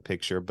to be in the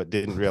picture, but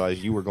didn't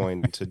realize you were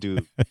going to do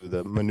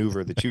the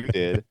maneuver that you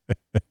did.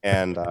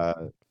 And I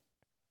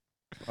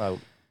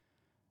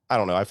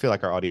don't know. I feel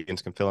like our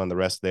audience can fill in the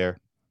rest there.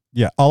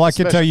 Yeah, all I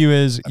can tell you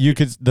is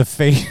the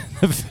face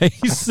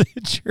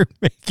that you're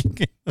making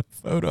in the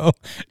photo,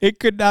 it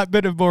could not have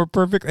been a more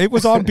perfect. It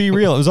was on Be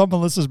Real. It was on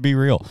Melissa's Be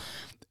Real,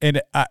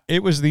 and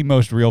it was the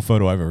most real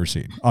photo I've ever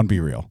seen on Be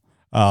Real.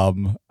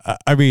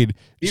 I mean,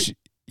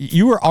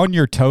 you were on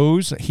your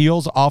toes,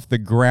 heels off the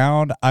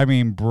ground. I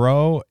mean,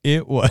 bro,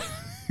 it was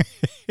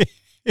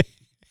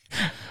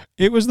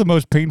it was the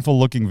most painful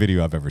looking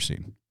video I've ever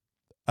seen.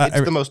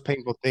 It's the most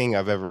painful thing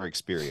I've ever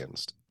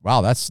experienced. Wow,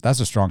 that's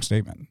a strong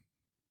statement.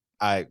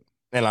 I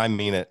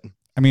mean it.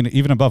 I mean,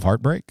 even above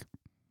heartbreak?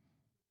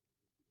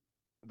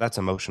 That's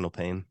emotional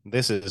pain.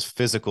 This is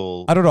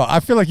physical. I don't know.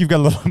 I feel like you've got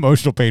a little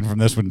emotional pain from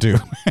this one, too.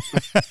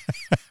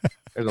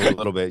 There's a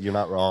little bit. You're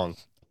not wrong.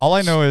 All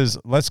I know is,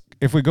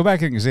 if we go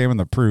back and examine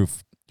the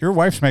proof, your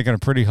wife's making a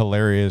pretty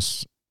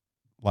hilarious,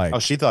 Oh,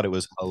 she thought it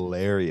was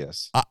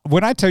hilarious.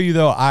 When I tell you,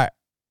 though, I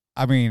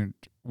mean,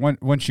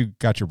 once you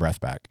got your breath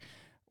back,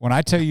 when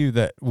I tell you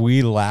that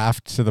we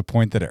laughed to the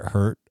point that it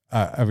hurt,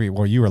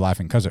 you were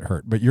laughing because it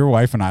hurt, but your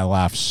wife and I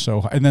laughed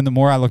so hard. And then the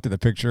more I looked at the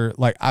picture,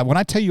 when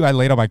I tell you I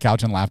laid on my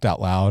couch and laughed out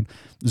loud,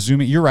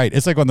 zooming, you're right.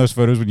 It's like one of those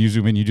photos when you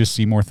zoom in, you just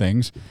see more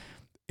things.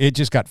 It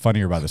just got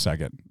funnier by the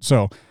second.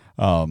 So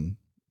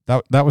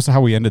that was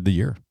how we ended the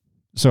year.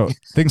 So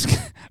things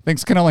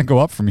can only go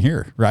up from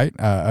here, right?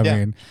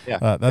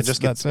 That's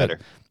better.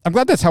 I'm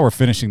glad that's how we're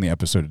finishing the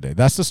episode today.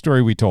 That's the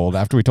story we told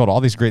after we told all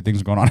these great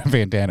things going on in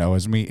Vantano,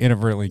 is me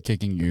inadvertently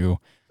kicking you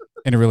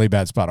in a really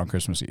bad spot on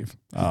Christmas Eve.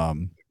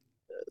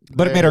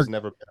 But it made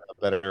never been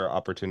a better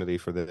opportunity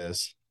for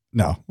this.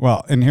 No.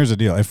 Well, and here's the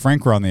deal. If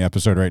Frank were on the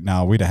episode right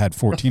now, we'd have had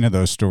 14 of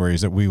those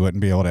stories that we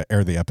wouldn't be able to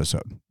air the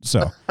episode.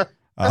 So,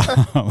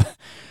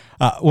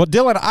 well,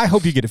 Dylan, I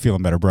hope you get it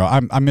feeling better, bro.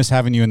 I miss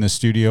having you in this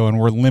studio, and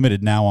we're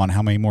limited now on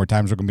how many more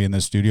times we're going to be in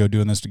this studio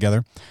doing this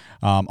together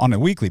on a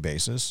weekly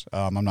basis.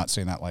 I'm not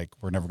saying that like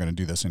we're never going to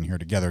do this in here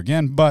together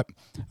again, but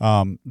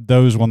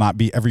those will not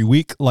be every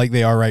week like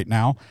they are right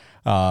now.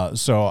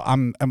 So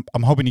I'm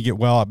hoping you get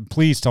well.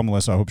 Please tell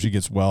Melissa I hope she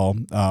gets well,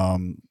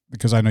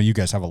 because I know you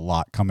guys have a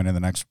lot coming in the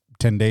next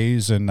 10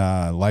 days, and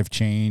life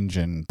change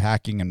and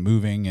packing and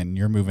moving, and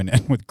you're moving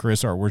in with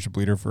Chris, our worship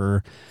leader,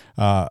 for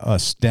a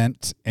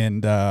stint,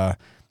 and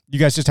you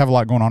guys just have a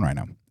lot going on right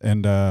now,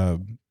 and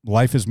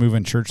life is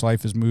moving, church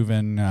life is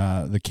moving,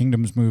 the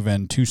kingdom's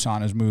moving,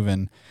 Tucson is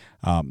moving.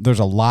 There's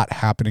a lot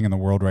happening in the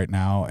world right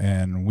now,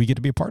 and we get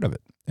to be a part of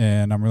it,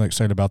 and I'm really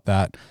excited about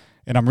that.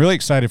 And I'm really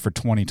excited for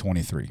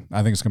 2023.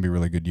 I think it's going to be a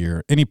really good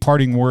year. Any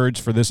parting words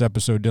for this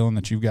episode, Dylan,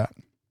 that you've got?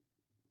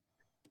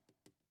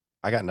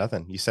 I got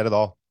nothing. You said it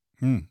all.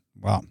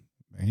 Wow.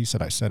 He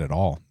said I said it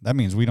all. That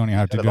means we don't even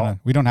have to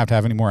we don't have to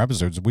have any more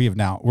episodes.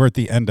 We're at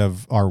the end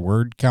of our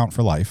word count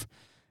for life,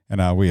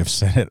 and we have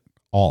said it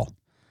all.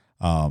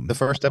 The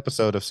first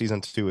episode of season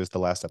 2 is the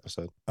last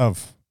episode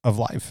of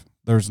life.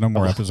 There's no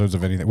more episodes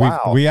of anything.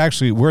 Wow.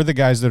 We're the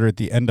guys that are at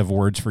the end of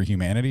Words for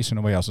Humanity, so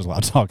nobody else is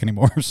allowed to talk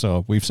anymore.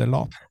 So we've said it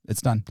all.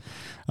 It's done.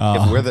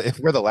 If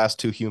we're the last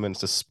two humans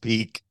to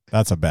speak,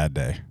 that's a bad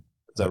day.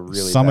 It's a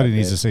really somebody bad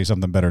needs day. to say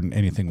something better than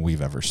anything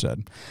we've ever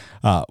said.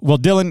 Well,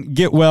 Dylan,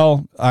 get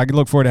well. I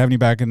look forward to having you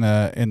back in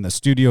the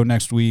studio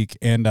next week.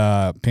 And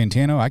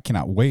Pantano, I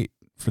cannot wait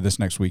for this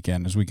next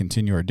weekend as we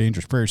continue our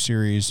Dangerous Prayer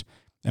series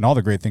and all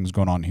the great things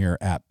going on here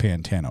at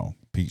Pantano.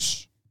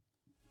 Peace.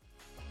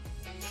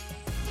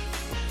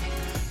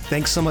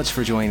 Thanks so much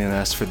for joining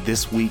us for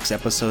this week's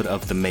episode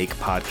of the Make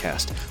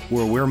Podcast,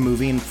 where we're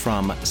moving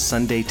from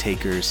Sunday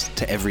takers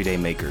to everyday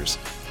makers.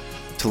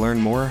 To learn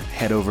more,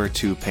 head over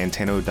to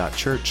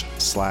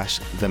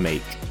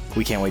pantano.church/themake.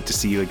 We can't wait to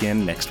see you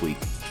again next week.